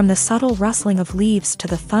 From the subtle rustling of leaves to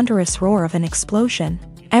the thunderous roar of an explosion,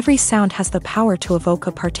 every sound has the power to evoke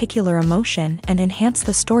a particular emotion and enhance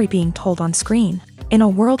the story being told on screen. In a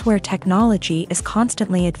world where technology is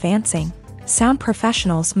constantly advancing, sound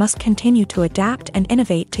professionals must continue to adapt and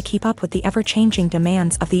innovate to keep up with the ever-changing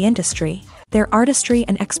demands of the industry. Their artistry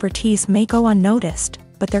and expertise may go unnoticed,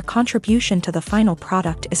 but their contribution to the final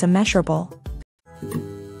product is immeasurable.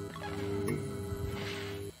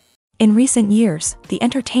 In recent years, the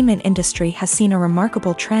entertainment industry has seen a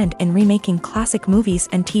remarkable trend in remaking classic movies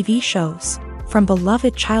and TV shows. From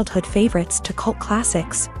beloved childhood favorites to cult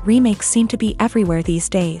classics, remakes seem to be everywhere these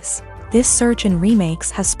days. This surge in remakes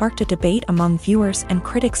has sparked a debate among viewers and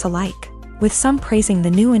critics alike, with some praising the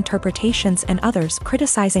new interpretations and others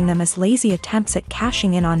criticizing them as lazy attempts at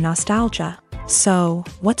cashing in on nostalgia. So,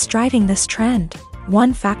 what's driving this trend?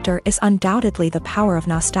 One factor is undoubtedly the power of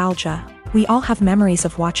nostalgia. We all have memories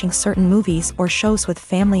of watching certain movies or shows with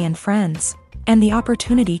family and friends, and the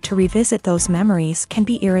opportunity to revisit those memories can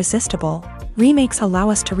be irresistible. Remakes allow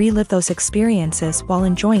us to relive those experiences while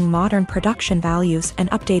enjoying modern production values and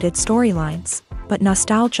updated storylines, but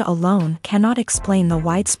nostalgia alone cannot explain the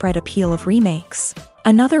widespread appeal of remakes.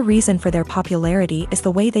 Another reason for their popularity is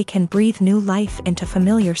the way they can breathe new life into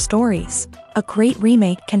familiar stories. A great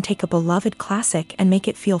remake can take a beloved classic and make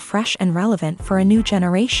it feel fresh and relevant for a new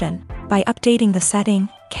generation. By updating the setting,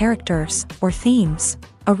 characters, or themes,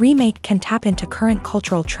 a remake can tap into current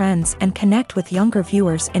cultural trends and connect with younger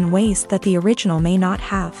viewers in ways that the original may not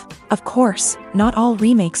have. Of course, not all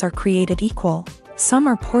remakes are created equal. Some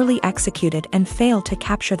are poorly executed and fail to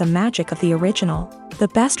capture the magic of the original. The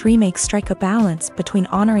best remakes strike a balance between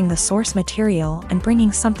honoring the source material and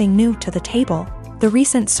bringing something new to the table. The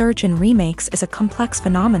recent surge in remakes is a complex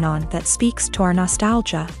phenomenon that speaks to our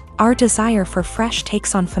nostalgia, our desire for fresh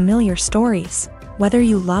takes on familiar stories. Whether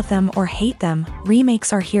you love them or hate them,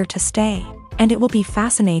 remakes are here to stay, and it will be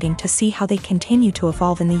fascinating to see how they continue to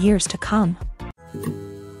evolve in the years to come.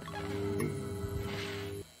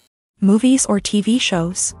 Movies or TV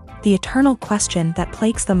shows? The eternal question that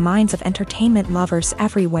plagues the minds of entertainment lovers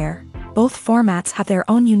everywhere. Both formats have their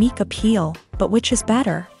own unique appeal, but which is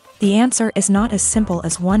better? The answer is not as simple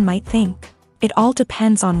as one might think. It all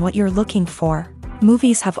depends on what you're looking for.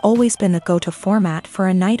 Movies have always been the go-to format for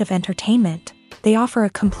a night of entertainment. They offer a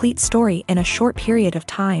complete story in a short period of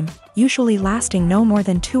time, usually lasting no more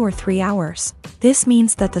than 2 or 3 hours. This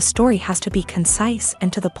means that the story has to be concise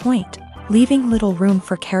and to the point, leaving little room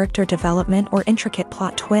for character development or intricate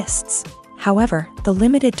plot twists. However, the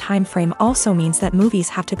limited time frame also means that movies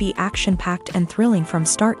have to be action-packed and thrilling from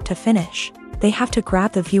start to finish. They have to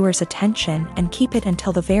grab the viewer's attention and keep it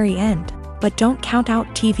until the very end. But don't count out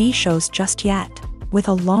TV shows just yet. With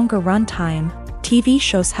a longer runtime, TV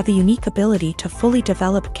shows have the unique ability to fully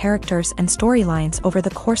develop characters and storylines over the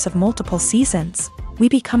course of multiple seasons. We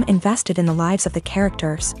become invested in the lives of the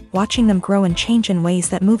characters, watching them grow and change in ways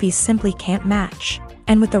that movies simply can't match.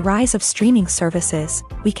 And with the rise of streaming services,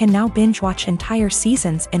 we can now binge-watch entire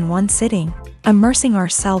seasons in one sitting, immersing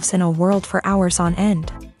ourselves in a world for hours on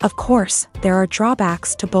end. Of course, there are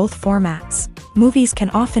drawbacks to both formats. Movies can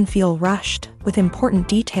often feel rushed, with important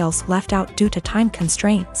details left out due to time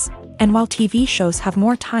constraints. And while TV shows have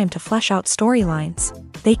more time to flesh out storylines,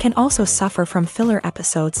 they can also suffer from filler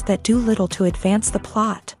episodes that do little to advance the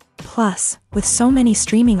plot. Plus, with so many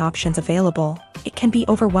streaming options available, it can be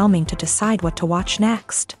overwhelming to decide what to watch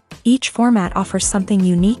next. Each format offers something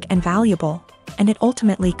unique and valuable, and it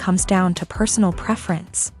ultimately comes down to personal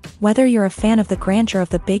preference. Whether you're a fan of the grandeur of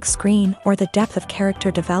the big screen or the depth of character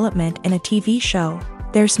development in a TV show,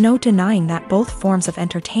 there's no denying that both forms of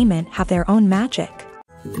entertainment have their own magic.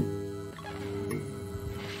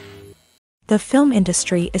 The film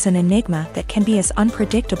industry is an enigma that can be as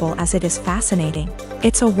unpredictable as it is fascinating.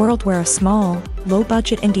 It's a world where a small,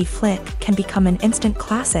 low-budget indie flick can become an instant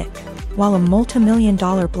classic, while a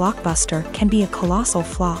multi-million-dollar blockbuster can be a colossal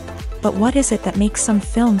flop. But what is it that makes some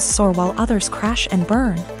films soar while others crash and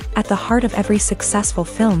burn? At the heart of every successful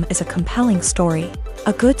film is a compelling story.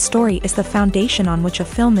 A good story is the foundation on which a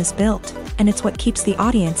film is built, and it's what keeps the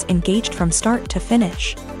audience engaged from start to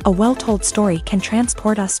finish. A well-told story can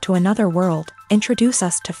transport us to another world, introduce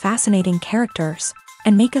us to fascinating characters,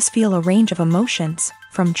 and make us feel a range of emotions,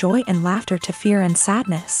 from joy and laughter to fear and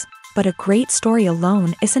sadness. But a great story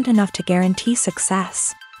alone isn't enough to guarantee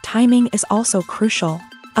success. Timing is also crucial.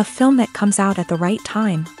 A film that comes out at the right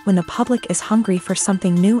time, when the public is hungry for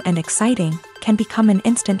something new and exciting, can become an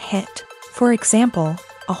instant hit. For example,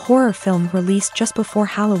 a horror film released just before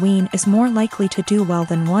Halloween is more likely to do well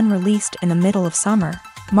than one released in the middle of summer.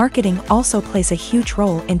 Marketing also plays a huge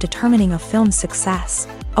role in determining a film's success.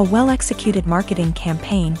 A well-executed marketing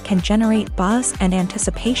campaign can generate buzz and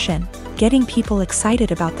anticipation, getting people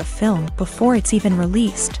excited about the film before it's even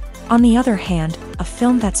released. On the other hand, a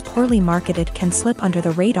film that's poorly marketed can slip under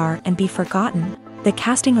the radar and be forgotten. The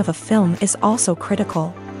casting of a film is also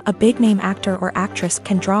critical. A big-name actor or actress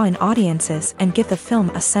can draw in audiences and give the film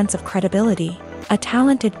a sense of credibility. A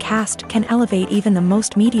talented cast can elevate even the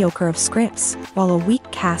most mediocre of scripts, while a weak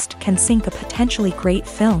cast can sink a potentially great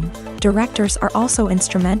film. Directors are also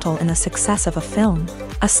instrumental in the success of a film.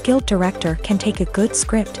 A skilled director can take a good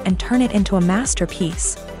script and turn it into a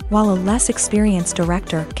masterpiece, while a less experienced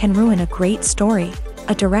director can ruin a great story.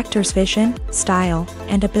 A director's vision, style,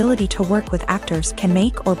 and ability to work with actors can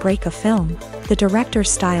make or break a film. The director's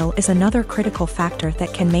style is another critical factor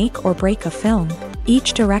that can make or break a film.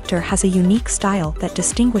 Each director has a unique style that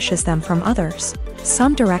distinguishes them from others.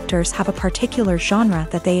 Some directors have a particular genre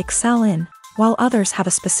that they excel in, while others have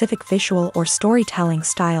a specific visual or storytelling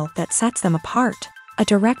style that sets them apart. A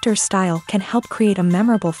director's style can help create a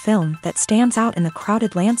memorable film that stands out in the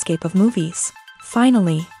crowded landscape of movies.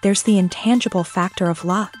 Finally, there's the intangible factor of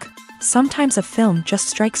luck. Sometimes a film just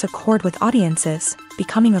strikes a chord with audiences,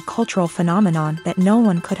 becoming a cultural phenomenon that no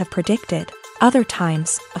one could have predicted. Other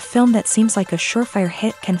times, a film that seems like a surefire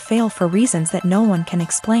hit can fail for reasons that no one can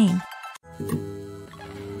explain.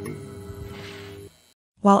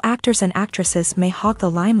 While actors and actresses may hog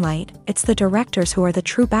the limelight, it's the directors who are the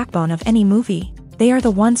true backbone of any movie. They are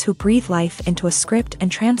the ones who breathe life into a script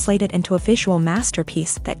and translate it into a visual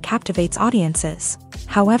masterpiece that captivates audiences.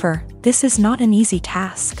 However, this is not an easy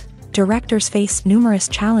task. Directors face numerous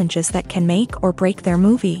challenges that can make or break their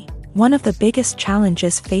movie. One of the biggest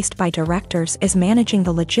challenges faced by directors is managing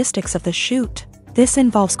the logistics of the shoot. This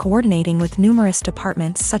involves coordinating with numerous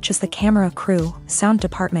departments such as the camera crew, sound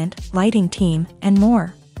department, lighting team, and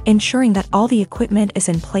more. Ensuring that all the equipment is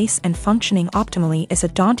in place and functioning optimally is a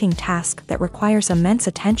daunting task that requires immense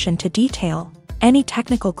attention to detail. Any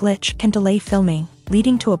technical glitch can delay filming,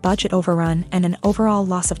 leading to a budget overrun and an overall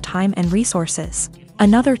loss of time and resources.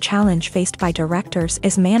 Another challenge faced by directors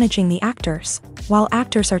is managing the actors. While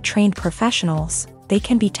actors are trained professionals, they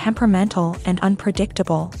can be temperamental and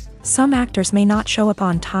unpredictable. Some actors may not show up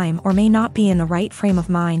on time or may not be in the right frame of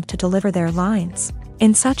mind to deliver their lines.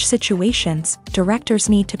 In such situations, directors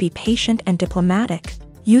need to be patient and diplomatic,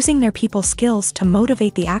 using their people skills to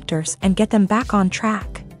motivate the actors and get them back on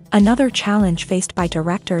track. Another challenge faced by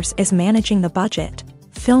directors is managing the budget.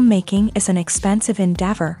 Filmmaking is an expensive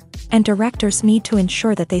endeavor, and directors need to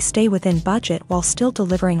ensure that they stay within budget while still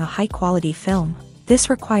delivering a high-quality film. This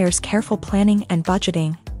requires careful planning and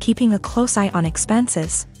budgeting, keeping a close eye on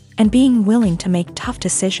expenses, and being willing to make tough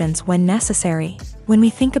decisions when necessary. When we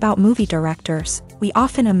think about movie directors, we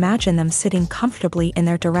often imagine them sitting comfortably in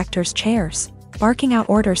their director's chairs, barking out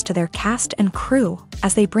orders to their cast and crew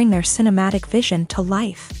as they bring their cinematic vision to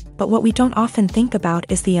life. But what we don't often think about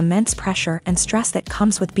is the immense pressure and stress that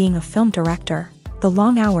comes with being a film director. The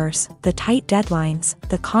long hours, the tight deadlines,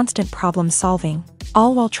 the constant problem-solving,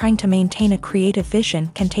 all while trying to maintain a creative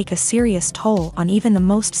vision can take a serious toll on even the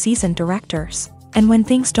most seasoned directors. And when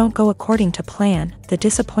things don't go according to plan, the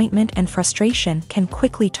disappointment and frustration can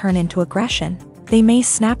quickly turn into aggression. They may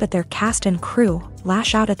snap at their cast and crew,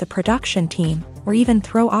 lash out at the production team, or even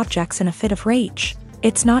throw objects in a fit of rage.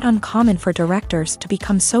 It's not uncommon for directors to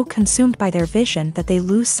become so consumed by their vision that they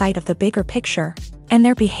lose sight of the bigger picture, and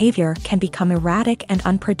their behavior can become erratic and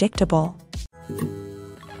unpredictable.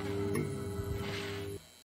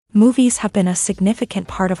 Movies have been a significant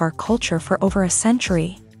part of our culture for over a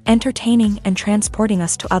century, entertaining and transporting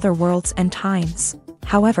us to other worlds and times.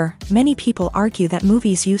 However, many people argue that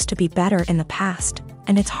movies used to be better in the past,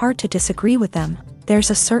 and it's hard to disagree with them. There's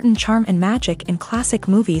a certain charm and magic in classic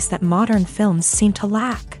movies that modern films seem to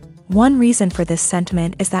lack. One reason for this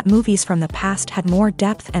sentiment is that movies from the past had more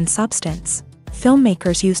depth and substance.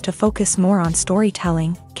 Filmmakers used to focus more on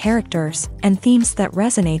storytelling, characters, and themes that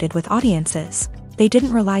resonated with audiences. They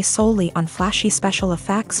didn't rely solely on flashy special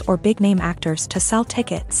effects or big-name actors to sell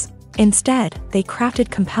tickets. Instead, they crafted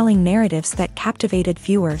compelling narratives that captivated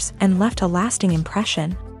viewers and left a lasting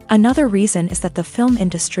impression. Another reason is that the film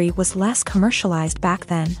industry was less commercialized back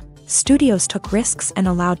then. Studios took risks and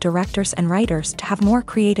allowed directors and writers to have more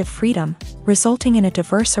creative freedom, resulting in a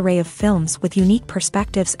diverse array of films with unique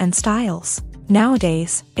perspectives and styles.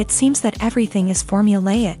 Nowadays, it seems that everything is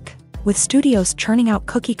formulaic, with studios churning out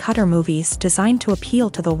cookie-cutter movies designed to appeal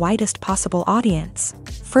to the widest possible audience.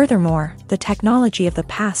 Furthermore, the technology of the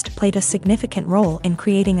past played a significant role in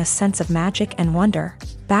creating a sense of magic and wonder.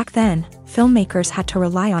 Back then, filmmakers had to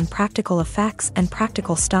rely on practical effects and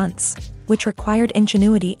practical stunts, which required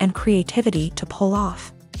ingenuity and creativity to pull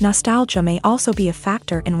off. Nostalgia may also be a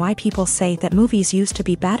factor in why people say that movies used to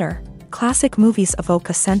be better. Classic movies evoke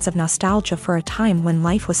a sense of nostalgia for a time when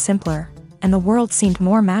life was simpler, and the world seemed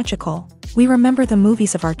more magical. We remember the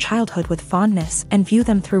movies of our childhood with fondness and view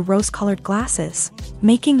them through rose-colored glasses,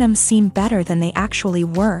 making them seem better than they actually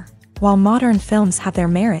were. While modern films have their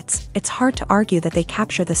merits, it's hard to argue that they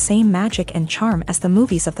capture the same magic and charm as the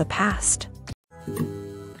movies of the past.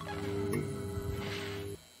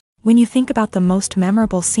 When you think about the most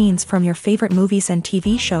memorable scenes from your favorite movies and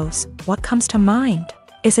TV shows, what comes to mind?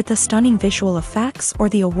 Is it the stunning visual effects or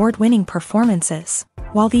the award-winning performances?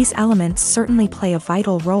 While these elements certainly play a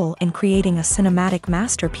vital role in creating a cinematic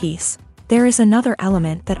masterpiece, there is another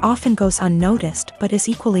element that often goes unnoticed but is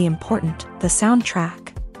equally important: the soundtrack.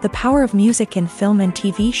 The power of music in film and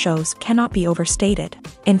TV shows cannot be overstated.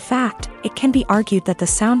 In fact, it can be argued that the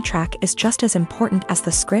soundtrack is just as important as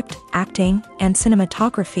the script, acting, and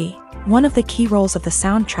cinematography. One of the key roles of the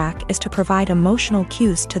soundtrack is to provide emotional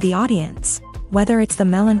cues to the audience. Whether it's the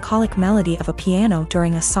melancholic melody of a piano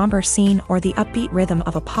during a somber scene or the upbeat rhythm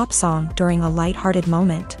of a pop song during a lighthearted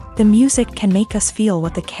moment, the music can make us feel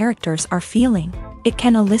what the characters are feeling. It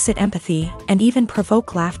can elicit empathy and even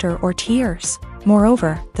provoke laughter or tears.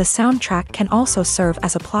 Moreover, the soundtrack can also serve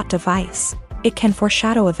as a plot device. It can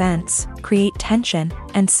foreshadow events, create tension,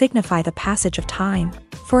 and signify the passage of time.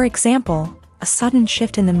 For example, a sudden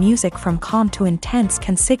shift in the music from calm to intense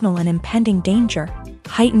can signal an impending danger,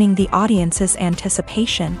 heightening the audience's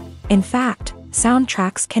anticipation. In fact,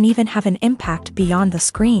 soundtracks can even have an impact beyond the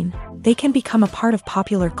screen. They can become a part of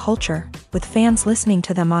popular culture, with fans listening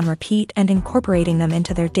to them on repeat and incorporating them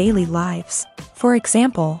into their daily lives. For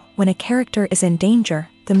example, when a character is in danger,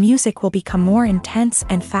 the music will become more intense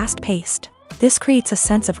and fast-paced. This creates a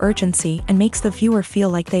sense of urgency and makes the viewer feel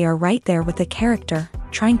like they are right there with the character,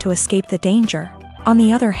 trying to escape the danger. On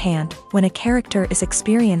the other hand, when a character is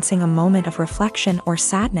experiencing a moment of reflection or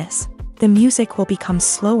sadness, the music will become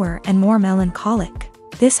slower and more melancholic.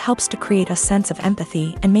 This helps to create a sense of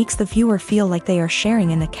empathy and makes the viewer feel like they are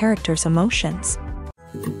sharing in the character's emotions.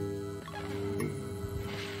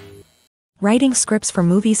 Writing scripts for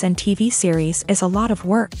movies and TV series is a lot of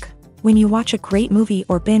work. When you watch a great movie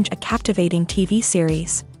or binge a captivating TV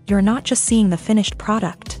series, you're not just seeing the finished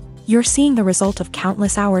product. You're seeing the result of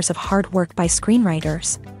countless hours of hard work by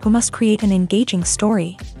screenwriters, who must create an engaging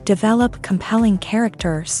story, develop compelling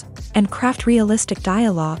characters, and craft realistic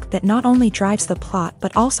dialogue that not only drives the plot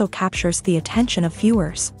but also captures the attention of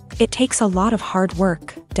viewers. It takes a lot of hard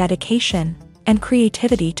work, dedication, and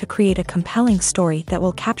creativity to create a compelling story that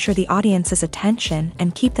will capture the audience's attention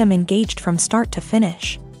and keep them engaged from start to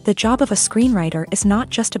finish. The job of a screenwriter is not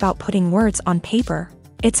just about putting words on paper.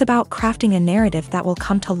 It's about crafting a narrative that will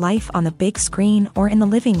come to life on the big screen or in the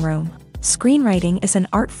living room. Screenwriting is an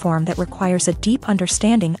art form that requires a deep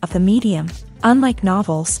understanding of the medium. Unlike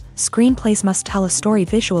novels, screenplays must tell a story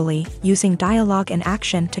visually, using dialogue and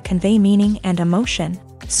action to convey meaning and emotion.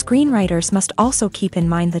 Screenwriters must also keep in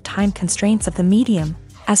mind the time constraints of the medium,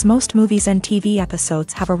 as most movies and TV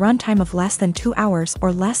episodes have a runtime of less than 2 hours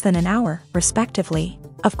or less than an hour, respectively.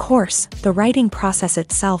 Of course, the writing process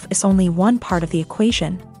itself is only one part of the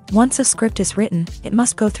equation. Once a script is written, it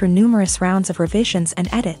must go through numerous rounds of revisions and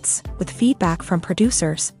edits, with feedback from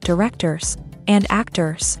producers, directors, and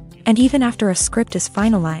actors. And even after a script is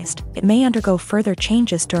finalized, it may undergo further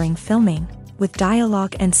changes during filming, with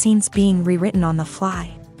dialogue and scenes being rewritten on the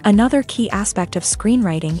fly. Another key aspect of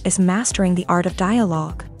screenwriting is mastering the art of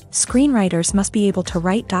dialogue. Screenwriters must be able to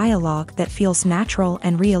write dialogue that feels natural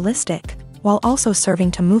and realistic, while also serving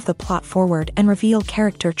to move the plot forward and reveal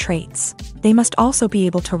character traits. They must also be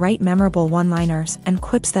able to write memorable one-liners and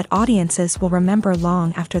quips that audiences will remember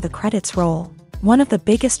long after the credits roll. One of the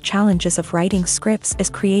biggest challenges of writing scripts is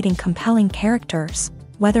creating compelling characters.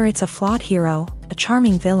 Whether it's a flawed hero, a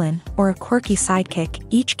charming villain, or a quirky sidekick,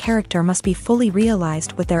 each character must be fully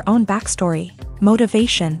realized with their own backstory,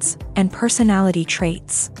 motivations, and personality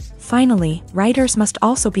traits. Finally, writers must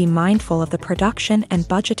also be mindful of the production and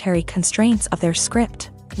budgetary constraints of their script.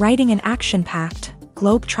 Writing an action-packed,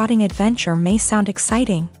 globe-trotting adventure may sound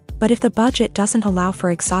exciting, but if the budget doesn't allow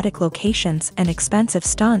for exotic locations and expensive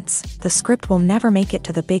stunts, the script will never make it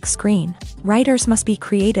to the big screen. Writers must be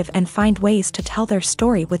creative and find ways to tell their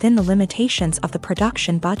story within the limitations of the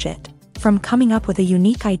production budget. From coming up with a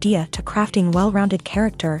unique idea to crafting well-rounded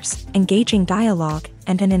characters, engaging dialogue,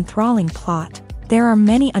 and an enthralling plot, there are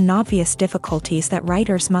many unobvious difficulties that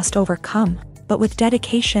writers must overcome, but with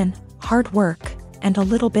dedication, hard work, and a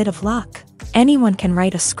little bit of luck, anyone can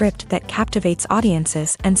write a script that captivates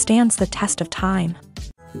audiences and stands the test of time.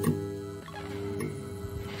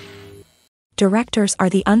 Directors are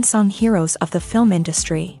the unsung heroes of the film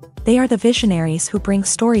industry. They are the visionaries who bring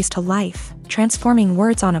stories to life, transforming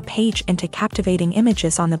words on a page into captivating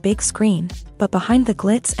images on the big screen. But behind the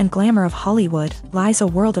glitz and glamour of Hollywood lies a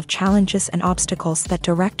world of challenges and obstacles that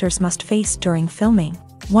directors must face during filming.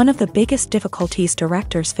 One of the biggest difficulties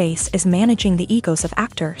directors face is managing the egos of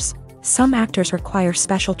actors. Some actors require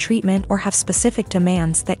special treatment or have specific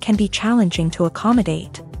demands that can be challenging to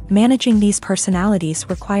accommodate. Managing these personalities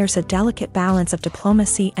requires a delicate balance of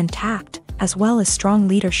diplomacy and tact, as well as strong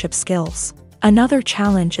leadership skills. Another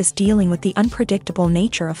challenge is dealing with the unpredictable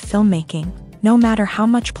nature of filmmaking. No matter how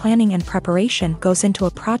much planning and preparation goes into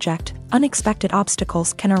a project, unexpected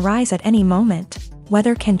obstacles can arise at any moment.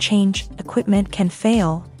 Weather can change, equipment can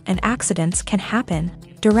fail, and accidents can happen.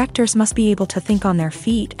 Directors must be able to think on their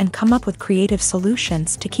feet and come up with creative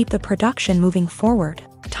solutions to keep the production moving forward.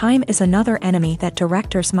 Time is another enemy that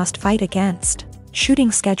directors must fight against.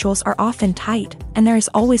 Shooting schedules are often tight, and there is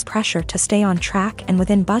always pressure to stay on track and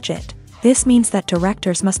within budget. This means that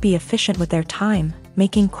directors must be efficient with their time,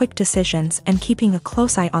 making quick decisions and keeping a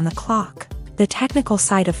close eye on the clock. The technical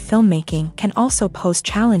side of filmmaking can also pose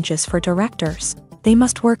challenges for directors. They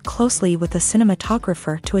must work closely with the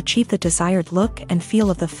cinematographer to achieve the desired look and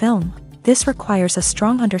feel of the film. This requires a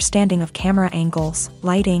strong understanding of camera angles,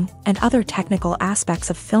 lighting, and other technical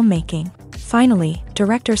aspects of filmmaking. Finally,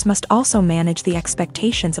 directors must also manage the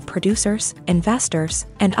expectations of producers, investors,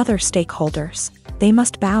 and other stakeholders. They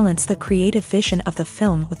must balance the creative vision of the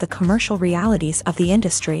film with the commercial realities of the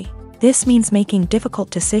industry. This means making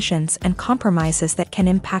difficult decisions and compromises that can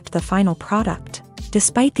impact the final product.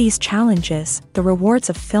 Despite these challenges, the rewards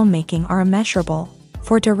of filmmaking are immeasurable.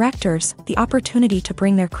 For directors, the opportunity to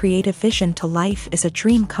bring their creative vision to life is a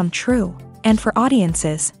dream come true. And for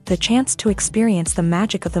audiences, the chance to experience the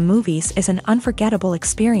magic of the movies is an unforgettable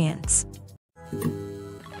experience.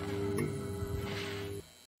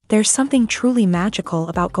 There's something truly magical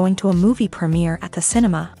about going to a movie premiere at the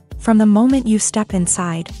cinema. From the moment you step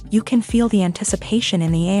inside, you can feel the anticipation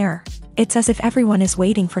in the air. It's as if everyone is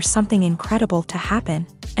waiting for something incredible to happen,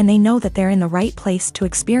 and they know that they're in the right place to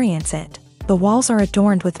experience it. The walls are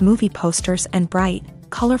adorned with movie posters and bright,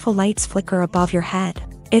 colorful lights flicker above your head.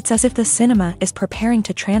 It's as if the cinema is preparing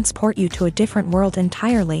to transport you to a different world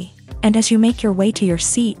entirely. And as you make your way to your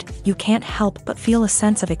seat, you can't help but feel a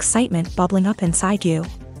sense of excitement bubbling up inside you.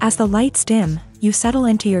 As the lights dim, you settle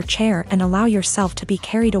into your chair and allow yourself to be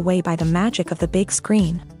carried away by the magic of the big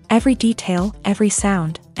screen. Every detail, every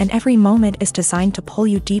sound, and every moment is designed to pull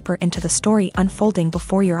you deeper into the story unfolding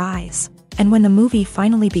before your eyes. And when the movie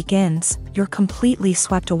finally begins, you're completely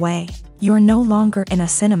swept away. You're no longer in a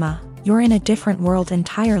cinema, you're in a different world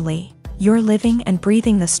entirely. You're living and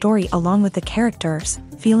breathing the story along with the characters,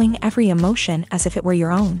 feeling every emotion as if it were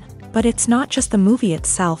your own. But it's not just the movie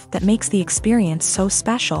itself that makes the experience so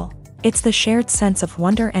special. It's the shared sense of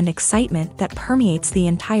wonder and excitement that permeates the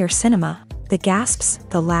entire cinema. The gasps,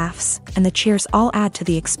 the laughs, and the cheers all add to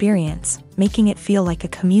the experience, making it feel like a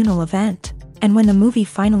communal event. And when the movie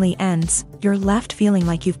finally ends, you're left feeling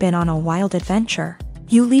like you've been on a wild adventure.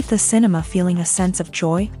 You leave the cinema feeling a sense of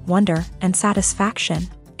joy, wonder, and satisfaction.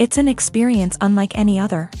 It's an experience unlike any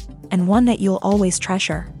other, and one that you'll always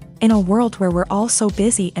treasure. In a world where we're all so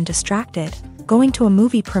busy and distracted, going to a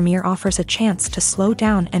movie premiere offers a chance to slow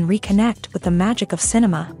down and reconnect with the magic of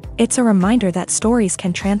cinema. It's a reminder that stories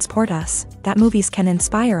can transport us, that movies can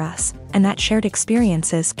inspire us, and that shared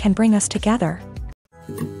experiences can bring us together.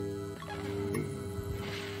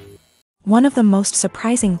 One of the most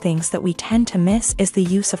surprising things that we tend to miss is the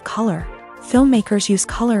use of color. Filmmakers use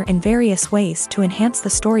color in various ways to enhance the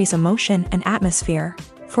story's emotion and atmosphere.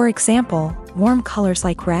 For example, warm colors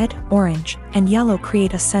like red, orange, and yellow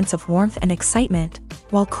create a sense of warmth and excitement,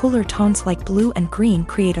 while cooler tones like blue and green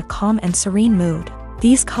create a calm and serene mood.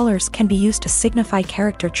 These colors can be used to signify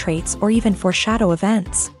character traits or even foreshadow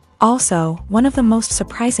events. Also, one of the most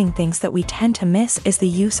surprising things that we tend to miss is the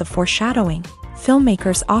use of foreshadowing.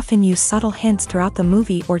 Filmmakers often use subtle hints throughout the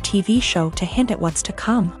movie or TV show to hint at what's to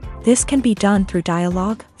come. This can be done through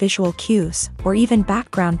dialogue, visual cues, or even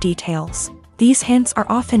background details. These hints are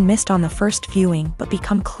often missed on the first viewing but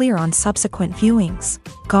become clear on subsequent viewings.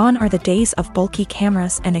 Gone are the days of bulky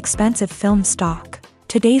cameras and expensive film stock.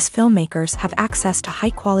 Today's filmmakers have access to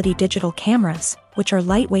high-quality digital cameras, which are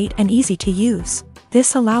lightweight and easy to use.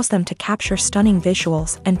 This allows them to capture stunning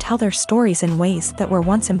visuals and tell their stories in ways that were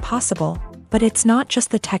once impossible. But it's not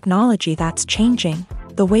just the technology that's changing.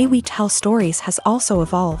 The way we tell stories has also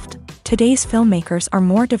evolved. Today's filmmakers are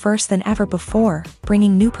more diverse than ever before,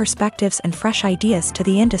 bringing new perspectives and fresh ideas to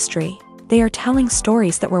the industry. They are telling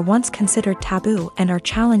stories that were once considered taboo and are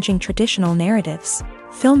challenging traditional narratives.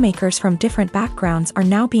 Filmmakers from different backgrounds are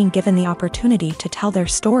now being given the opportunity to tell their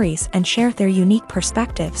stories and share their unique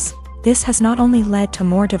perspectives. This has not only led to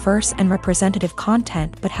more diverse and representative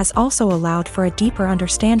content but has also allowed for a deeper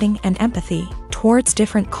understanding and empathy towards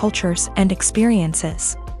different cultures and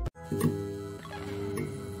experiences.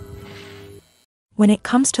 When it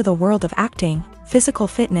comes to the world of acting, physical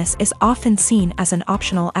fitness is often seen as an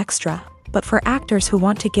optional extra. But for actors who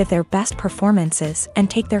want to give their best performances and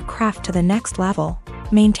take their craft to the next level,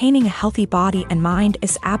 maintaining a healthy body and mind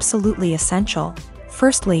is absolutely essential.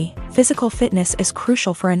 Firstly, physical fitness is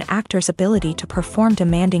crucial for an actor's ability to perform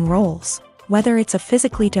demanding roles. Whether it's a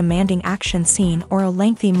physically demanding action scene or a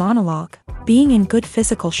lengthy monologue, being in good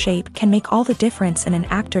physical shape can make all the difference in an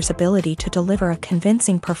actor's ability to deliver a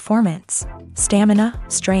convincing performance. Stamina,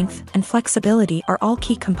 strength, and flexibility are all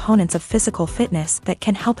key components of physical fitness that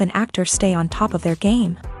can help an actor stay on top of their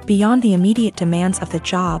game. Beyond the immediate demands of the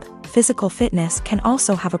job, physical fitness can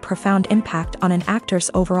also have a profound impact on an actor's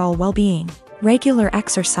overall well-being. Regular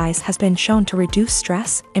exercise has been shown to reduce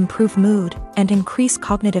stress, improve mood, and increase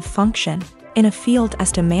cognitive function. In a field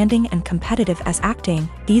as demanding and competitive as acting,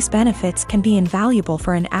 these benefits can be invaluable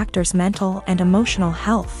for an actor's mental and emotional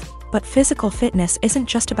health. But physical fitness isn't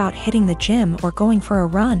just about hitting the gym or going for a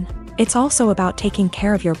run. It's also about taking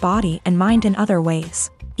care of your body and mind in other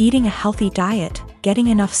ways. Eating a healthy diet, getting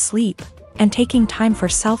enough sleep, and taking time for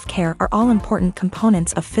self-care are all important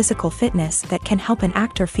components of physical fitness that can help an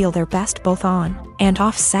actor feel their best both on and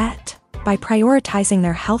off set. By prioritizing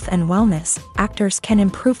their health and wellness, actors can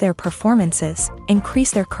improve their performances,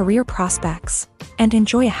 increase their career prospects, and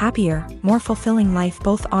enjoy a happier, more fulfilling life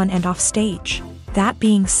both on and off stage. That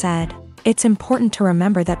being said, it's important to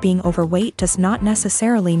remember that being overweight does not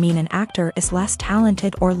necessarily mean an actor is less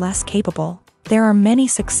talented or less capable. There are many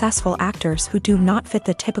successful actors who do not fit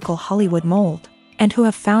the typical Hollywood mold, and who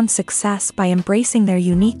have found success by embracing their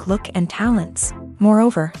unique look and talents.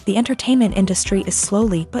 Moreover, the entertainment industry is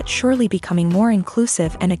slowly but surely becoming more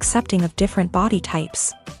inclusive and accepting of different body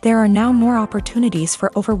types. There are now more opportunities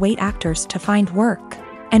for overweight actors to find work,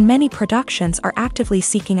 and many productions are actively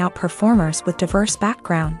seeking out performers with diverse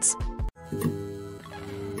backgrounds.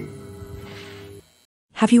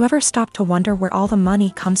 Have you ever stopped to wonder where all the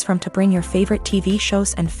money comes from to bring your favorite TV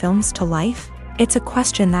shows and films to life? It's a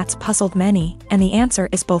question that's puzzled many, and the answer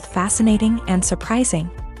is both fascinating and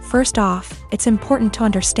surprising. First off, it's important to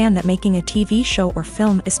understand that making a TV show or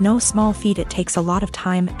film is no small feat. It takes a lot of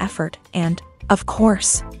time, effort, and, of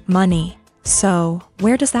course, money. So,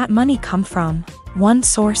 where does that money come from? One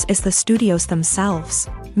source is the studios themselves.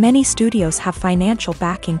 Many studios have financial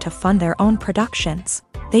backing to fund their own productions.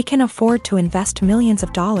 They can afford to invest millions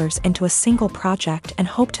of dollars into a single project and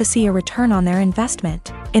hope to see a return on their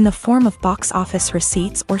investment, in the form of box office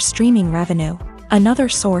receipts or streaming revenue. Another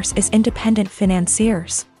source is independent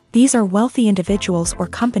financiers. These are wealthy individuals or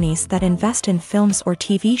companies that invest in films or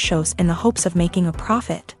TV shows in the hopes of making a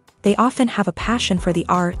profit. They often have a passion for the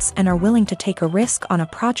arts and are willing to take a risk on a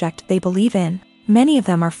project they believe in. Many of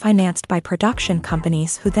them are financed by production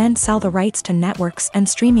companies who then sell the rights to networks and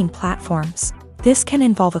streaming platforms. This can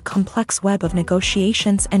involve a complex web of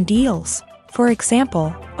negotiations and deals. For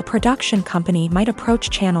example, a production company might approach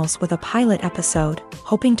channels with a pilot episode,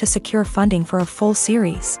 hoping to secure funding for a full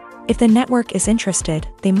series. If the network is interested,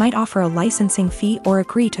 they might offer a licensing fee or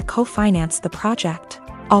agree to co-finance the project.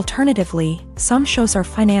 Alternatively, some shows are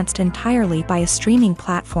financed entirely by a streaming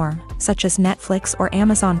platform, such as Netflix or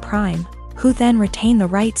Amazon Prime, who then retain the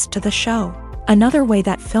rights to the show. Another way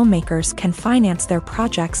that filmmakers can finance their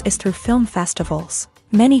projects is through film festivals.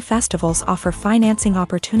 Many festivals offer financing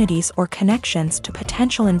opportunities or connections to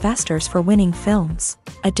potential investors for winning films.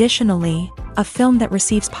 Additionally, a film that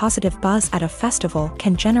receives positive buzz at a festival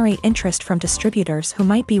can generate interest from distributors who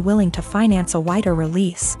might be willing to finance a wider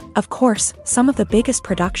release. Of course, some of the biggest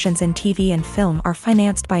productions in TV and film are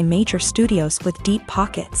financed by major studios with deep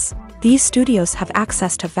pockets. These studios have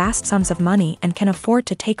access to vast sums of money and can afford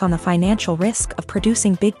to take on the financial risk of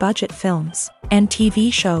producing big-budget films and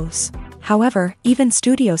TV shows. However, even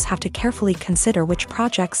studios have to carefully consider which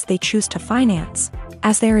projects they choose to finance,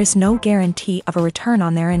 as there is no guarantee of a return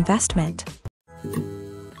on their investment.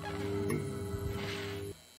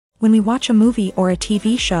 When we watch a movie or a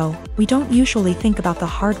TV show, we don't usually think about the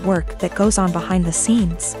hard work that goes on behind the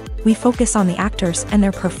scenes. We focus on the actors and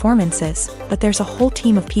their performances, but there's a whole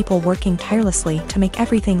team of people working tirelessly to make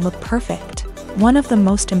everything look perfect. One of the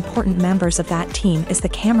most important members of that team is the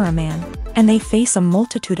cameraman, and they face a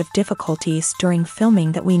multitude of difficulties during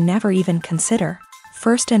filming that we never even consider.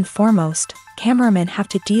 First and foremost, cameramen have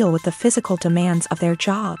to deal with the physical demands of their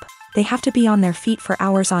job. They have to be on their feet for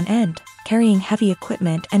hours on end, carrying heavy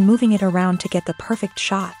equipment and moving it around to get the perfect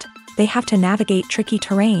shot. They have to navigate tricky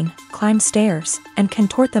terrain, climb stairs, and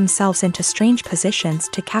contort themselves into strange positions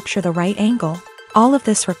to capture the right angle. All of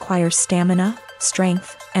this requires stamina,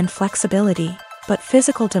 strength, and flexibility. But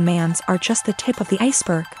physical demands are just the tip of the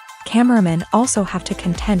iceberg. Cameramen also have to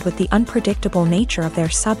contend with the unpredictable nature of their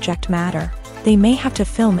subject matter. They may have to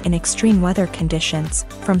film in extreme weather conditions,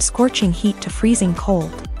 from scorching heat to freezing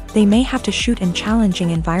cold. They may have to shoot in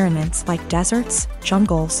challenging environments like deserts,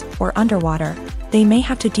 jungles, or underwater. They may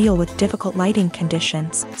have to deal with difficult lighting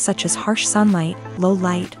conditions, such as harsh sunlight, low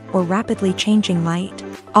light, or rapidly changing light.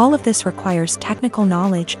 All of this requires technical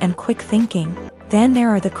knowledge and quick thinking. Then there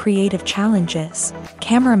are the creative challenges.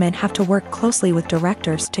 Cameramen have to work closely with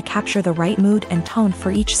directors to capture the right mood and tone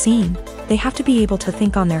for each scene. They have to be able to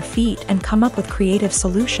think on their feet and come up with creative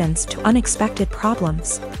solutions to unexpected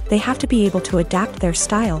problems. They have to be able to adapt their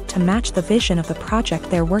style to match the vision of the project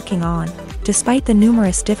they're working on. Despite the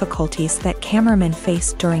numerous difficulties that cameramen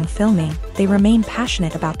face during filming, they remain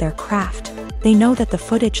passionate about their craft. They know that the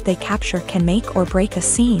footage they capture can make or break a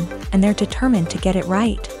scene, and they're determined to get it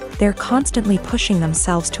right. They're constantly pushing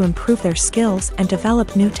themselves to improve their skills and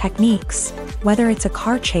develop new techniques. Whether it's a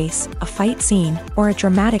car chase, a fight scene, or a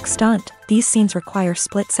dramatic stunt, these scenes require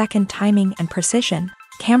split-second timing and precision.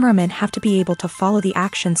 Cameramen have to be able to follow the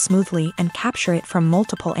action smoothly and capture it from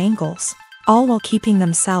multiple angles, all while keeping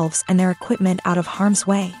themselves and their equipment out of harm's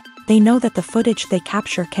way. They know that the footage they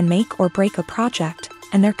capture can make or break a project,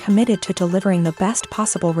 and they're committed to delivering the best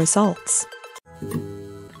possible results.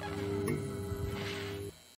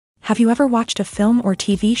 Have you ever watched a film or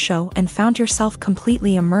TV show and found yourself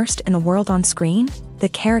completely immersed in the world on screen? The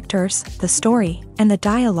characters, the story, and the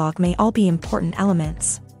dialogue may all be important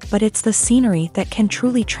elements, but it's the scenery that can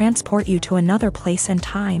truly transport you to another place and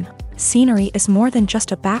time. Scenery is more than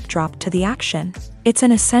just a backdrop to the action. It's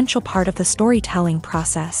an essential part of the storytelling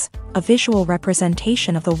process, a visual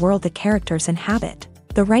representation of the world the characters inhabit.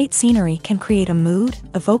 The right scenery can create a mood,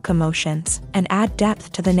 evoke emotions, and add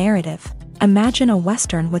depth to the narrative. Imagine a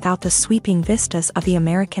Western without the sweeping vistas of the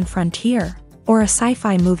American frontier, or a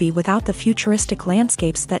sci-fi movie without the futuristic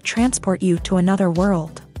landscapes that transport you to another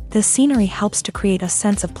world. The scenery helps to create a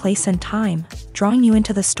sense of place and time, drawing you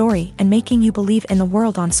into the story and making you believe in the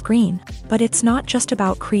world on screen. But it's not just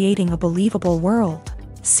about creating a believable world.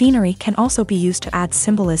 Scenery can also be used to add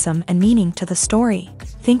symbolism and meaning to the story.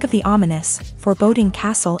 Think of the ominous, foreboding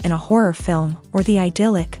castle in a horror film, or the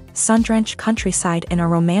idyllic, sun-drenched countryside in a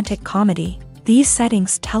romantic comedy. These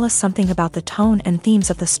settings tell us something about the tone and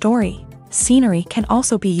themes of the story. Scenery can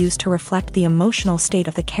also be used to reflect the emotional state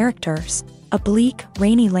of the characters. A bleak,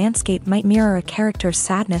 rainy landscape might mirror a character's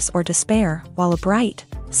sadness or despair, while a bright,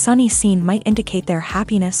 sunny scene might indicate their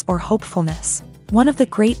happiness or hopefulness. One of the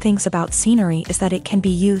great things about scenery is that it can be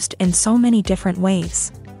used in so many different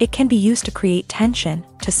ways. It can be used to create tension,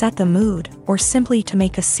 to set the mood, or simply to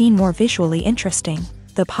make a scene more visually interesting.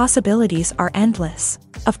 The possibilities are endless.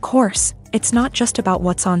 Of course, it's not just about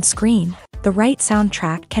what's on screen. The right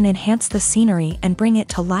soundtrack can enhance the scenery and bring it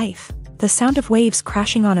to life. The sound of waves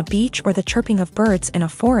crashing on a beach or the chirping of birds in a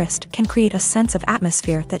forest can create a sense of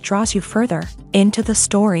atmosphere that draws you further into the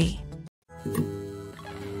story.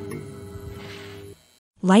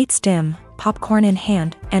 Lights dim, popcorn in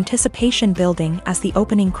hand, anticipation building as the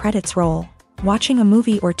opening credits roll. Watching a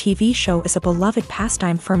movie or TV show is a beloved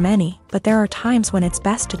pastime for many, but there are times when it's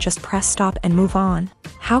best to just press stop and move on.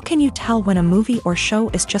 How can you tell when a movie or show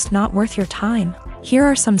is just not worth your time? Here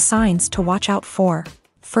are some signs to watch out for.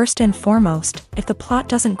 First and foremost, if the plot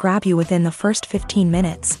doesn't grab you within the first 15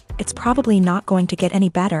 minutes, it's probably not going to get any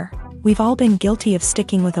better. We've all been guilty of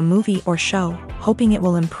sticking with a movie or show, hoping it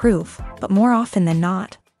will improve, but more often than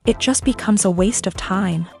not, it just becomes a waste of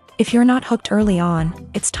time. If you're not hooked early on,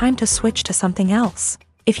 it's time to switch to something else.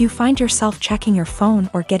 If you find yourself checking your phone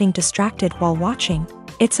or getting distracted while watching,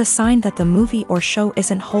 it's a sign that the movie or show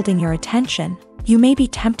isn't holding your attention. You may be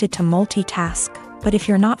tempted to multitask, but if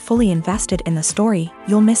you're not fully invested in the story,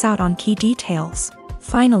 you'll miss out on key details.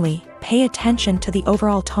 Finally, pay attention to the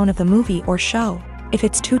overall tone of the movie or show. If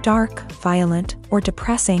it's too dark, violent, or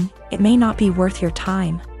depressing, it may not be worth your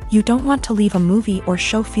time. You don't want to leave a movie or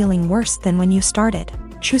show feeling worse than when you started.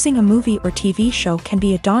 Choosing a movie or TV show can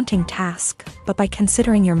be a daunting task, but by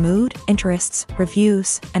considering your mood, interests,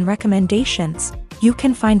 reviews, and recommendations, you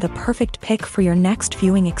can find the perfect pick for your next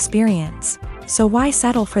viewing experience. So why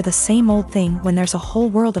settle for the same old thing when there's a whole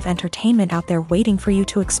world of entertainment out there waiting for you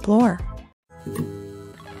to explore?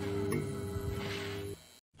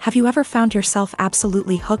 Have you ever found yourself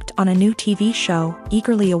absolutely hooked on a new TV show,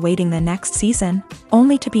 eagerly awaiting the next season,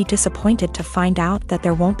 only to be disappointed to find out that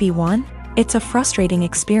there won't be one? It's a frustrating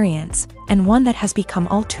experience, and one that has become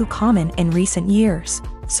all too common in recent years.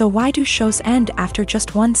 So why do shows end after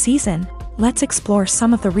just one season? Let's explore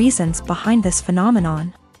some of the reasons behind this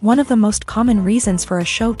phenomenon. One of the most common reasons for a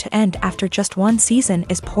show to end after just one season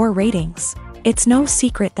is poor ratings. It's no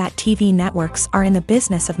secret that TV networks are in the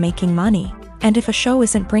business of making money, and if a show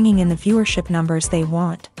isn't bringing in the viewership numbers they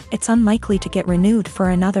want, it's unlikely to get renewed for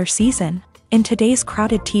another season. In today's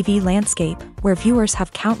crowded TV landscape, where viewers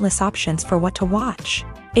have countless options for what to watch,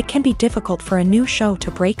 it can be difficult for a new show to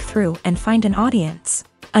break through and find an audience.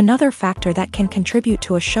 Another factor that can contribute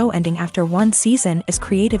to a show ending after one season is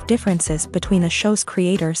creative differences between the show's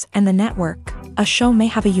creators and the network. A show may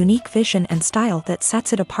have a unique vision and style that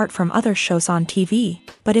sets it apart from other shows on TV,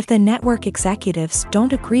 but if the network executives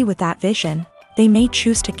don't agree with that vision, they may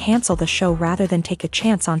choose to cancel the show rather than take a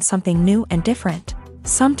chance on something new and different.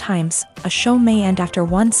 Sometimes, a show may end after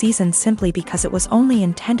one season simply because it was only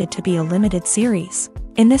intended to be a limited series.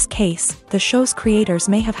 In this case, the show's creators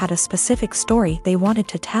may have had a specific story they wanted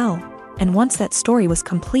to tell, and once that story was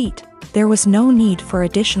complete, there was no need for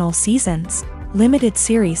additional seasons. Limited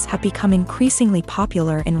series have become increasingly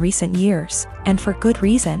popular in recent years, and for good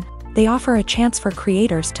reason. They offer a chance for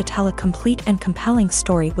creators to tell a complete and compelling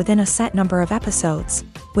story within a set number of episodes,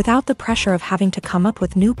 without the pressure of having to come up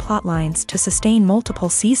with new plotlines to sustain multiple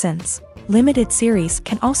seasons. Limited series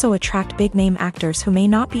can also attract big-name actors who may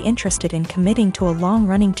not be interested in committing to a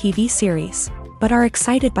long-running TV series, but are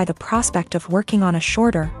excited by the prospect of working on a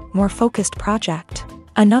shorter, more focused project.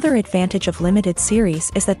 Another advantage of limited series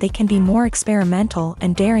is that they can be more experimental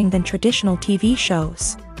and daring than traditional TV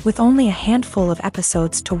shows. With only a handful of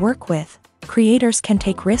episodes to work with, creators can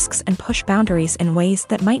take risks and push boundaries in ways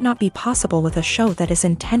that might not be possible with a show that is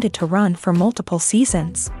intended to run for multiple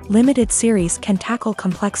seasons. Limited series can tackle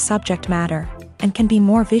complex subject matter, and can be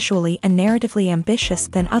more visually and narratively ambitious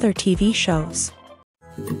than other TV shows.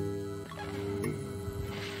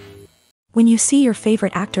 When you see your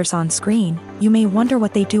favorite actors on screen, you may wonder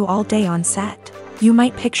what they do all day on set. You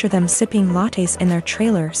might picture them sipping lattes in their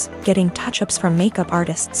trailers, getting touch-ups from makeup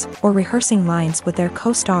artists, or rehearsing lines with their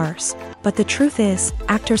co-stars. But the truth is,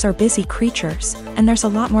 actors are busy creatures, and there's a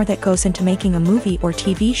lot more that goes into making a movie or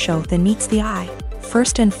TV show than meets the eye.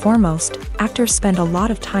 First and foremost, actors spend a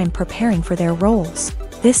lot of time preparing for their roles.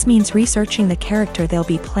 This means researching the character they'll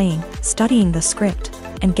be playing, studying the script,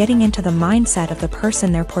 and getting into the mindset of the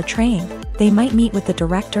person they're portraying. They might meet with the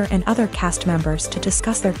director and other cast members to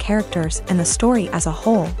discuss their characters and the story as a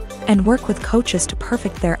whole, and work with coaches to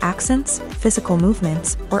perfect their accents, physical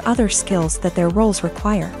movements, or other skills that their roles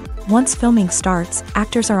require. Once filming starts,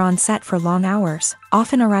 actors are on set for long hours,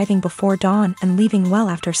 often arriving before dawn and leaving well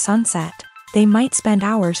after sunset. They might spend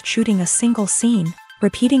hours shooting a single scene,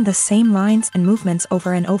 repeating the same lines and movements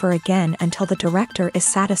over and over again until the director is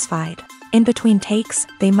satisfied. In between takes,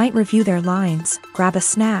 they might review their lines, grab a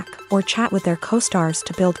snack, or chat with their co-stars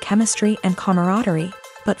to build chemistry and camaraderie.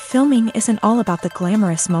 But filming isn't all about the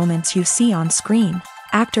glamorous moments you see on screen.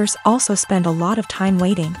 Actors also spend a lot of time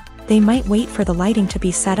waiting. They might wait for the lighting to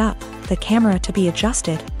be set up, the camera to be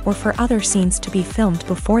adjusted, or for other scenes to be filmed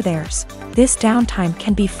before theirs. This downtime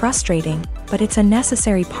can be frustrating, but it's a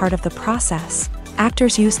necessary part of the process.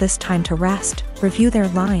 Actors use this time to rest, review their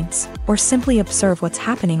lines, or simply observe what's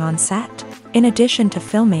happening on set. In addition to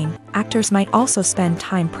filming, actors might also spend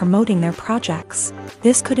time promoting their projects.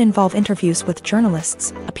 This could involve interviews with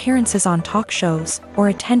journalists, appearances on talk shows, or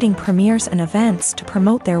attending premieres and events to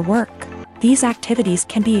promote their work. These activities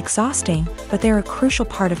can be exhausting, but they're a crucial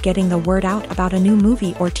part of getting the word out about a new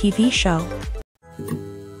movie or TV show.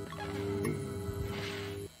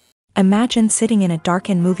 Imagine sitting in a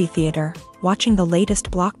darkened movie theater, watching the latest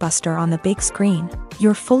blockbuster on the big screen.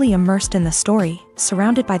 You're fully immersed in the story,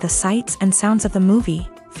 surrounded by the sights and sounds of the movie,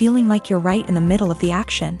 feeling like you're right in the middle of the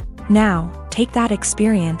action. Now, take that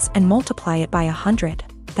experience and multiply it by 100.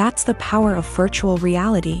 That's the power of virtual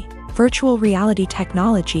reality. Virtual reality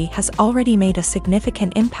technology has already made a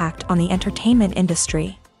significant impact on the entertainment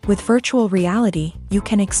industry. With virtual reality, you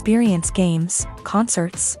can experience games,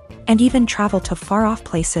 concerts, and even travel to far-off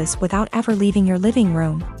places without ever leaving your living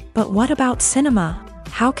room. But what about cinema?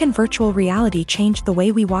 How can virtual reality change the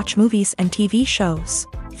way we watch movies and TV shows?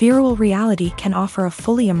 Virtual reality can offer a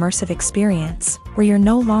fully immersive experience, where you're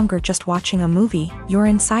no longer just watching a movie, you're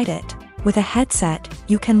inside it. With a headset,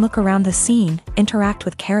 you can look around the scene, interact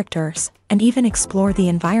with characters, and even explore the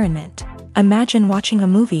environment. Imagine watching a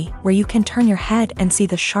movie where you can turn your head and see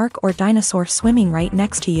the shark or dinosaur swimming right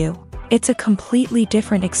next to you. It's a completely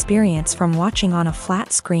different experience from watching on a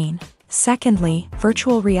flat screen. Secondly,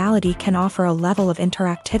 virtual reality can offer a level of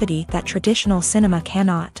interactivity that traditional cinema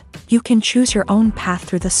cannot. You can choose your own path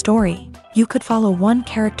through the story. You could follow one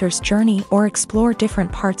character's journey or explore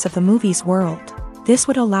different parts of the movie's world. This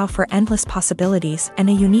would allow for endless possibilities and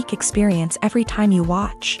a unique experience every time you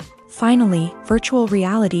watch. Finally, virtual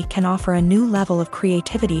reality can offer a new level of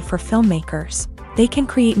creativity for filmmakers. They can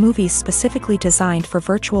create movies specifically designed for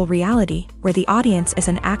virtual reality, where the audience is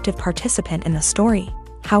an active participant in the story.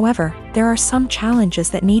 However, there are some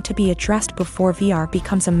challenges that need to be addressed before VR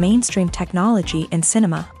becomes a mainstream technology in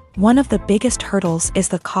cinema. One of the biggest hurdles is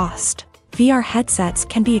the cost. VR headsets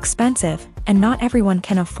can be expensive, and not everyone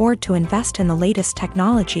can afford to invest in the latest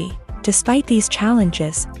technology. Despite these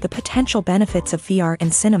challenges, the potential benefits of VR in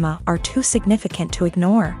cinema are too significant to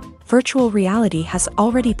ignore. Virtual reality has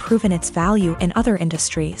already proven its value in other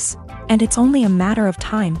industries, and it's only a matter of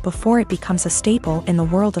time before it becomes a staple in the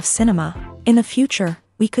world of cinema. In the future,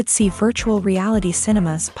 we could see virtual reality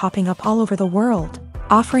cinemas popping up all over the world,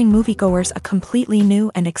 offering moviegoers a completely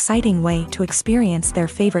new and exciting way to experience their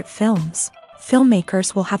favorite films.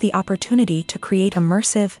 Filmmakers will have the opportunity to create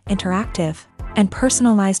immersive, interactive, and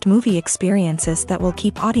personalized movie experiences that will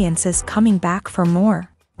keep audiences coming back for more.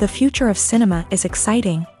 The future of cinema is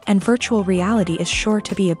exciting, and virtual reality is sure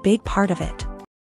to be a big part of it.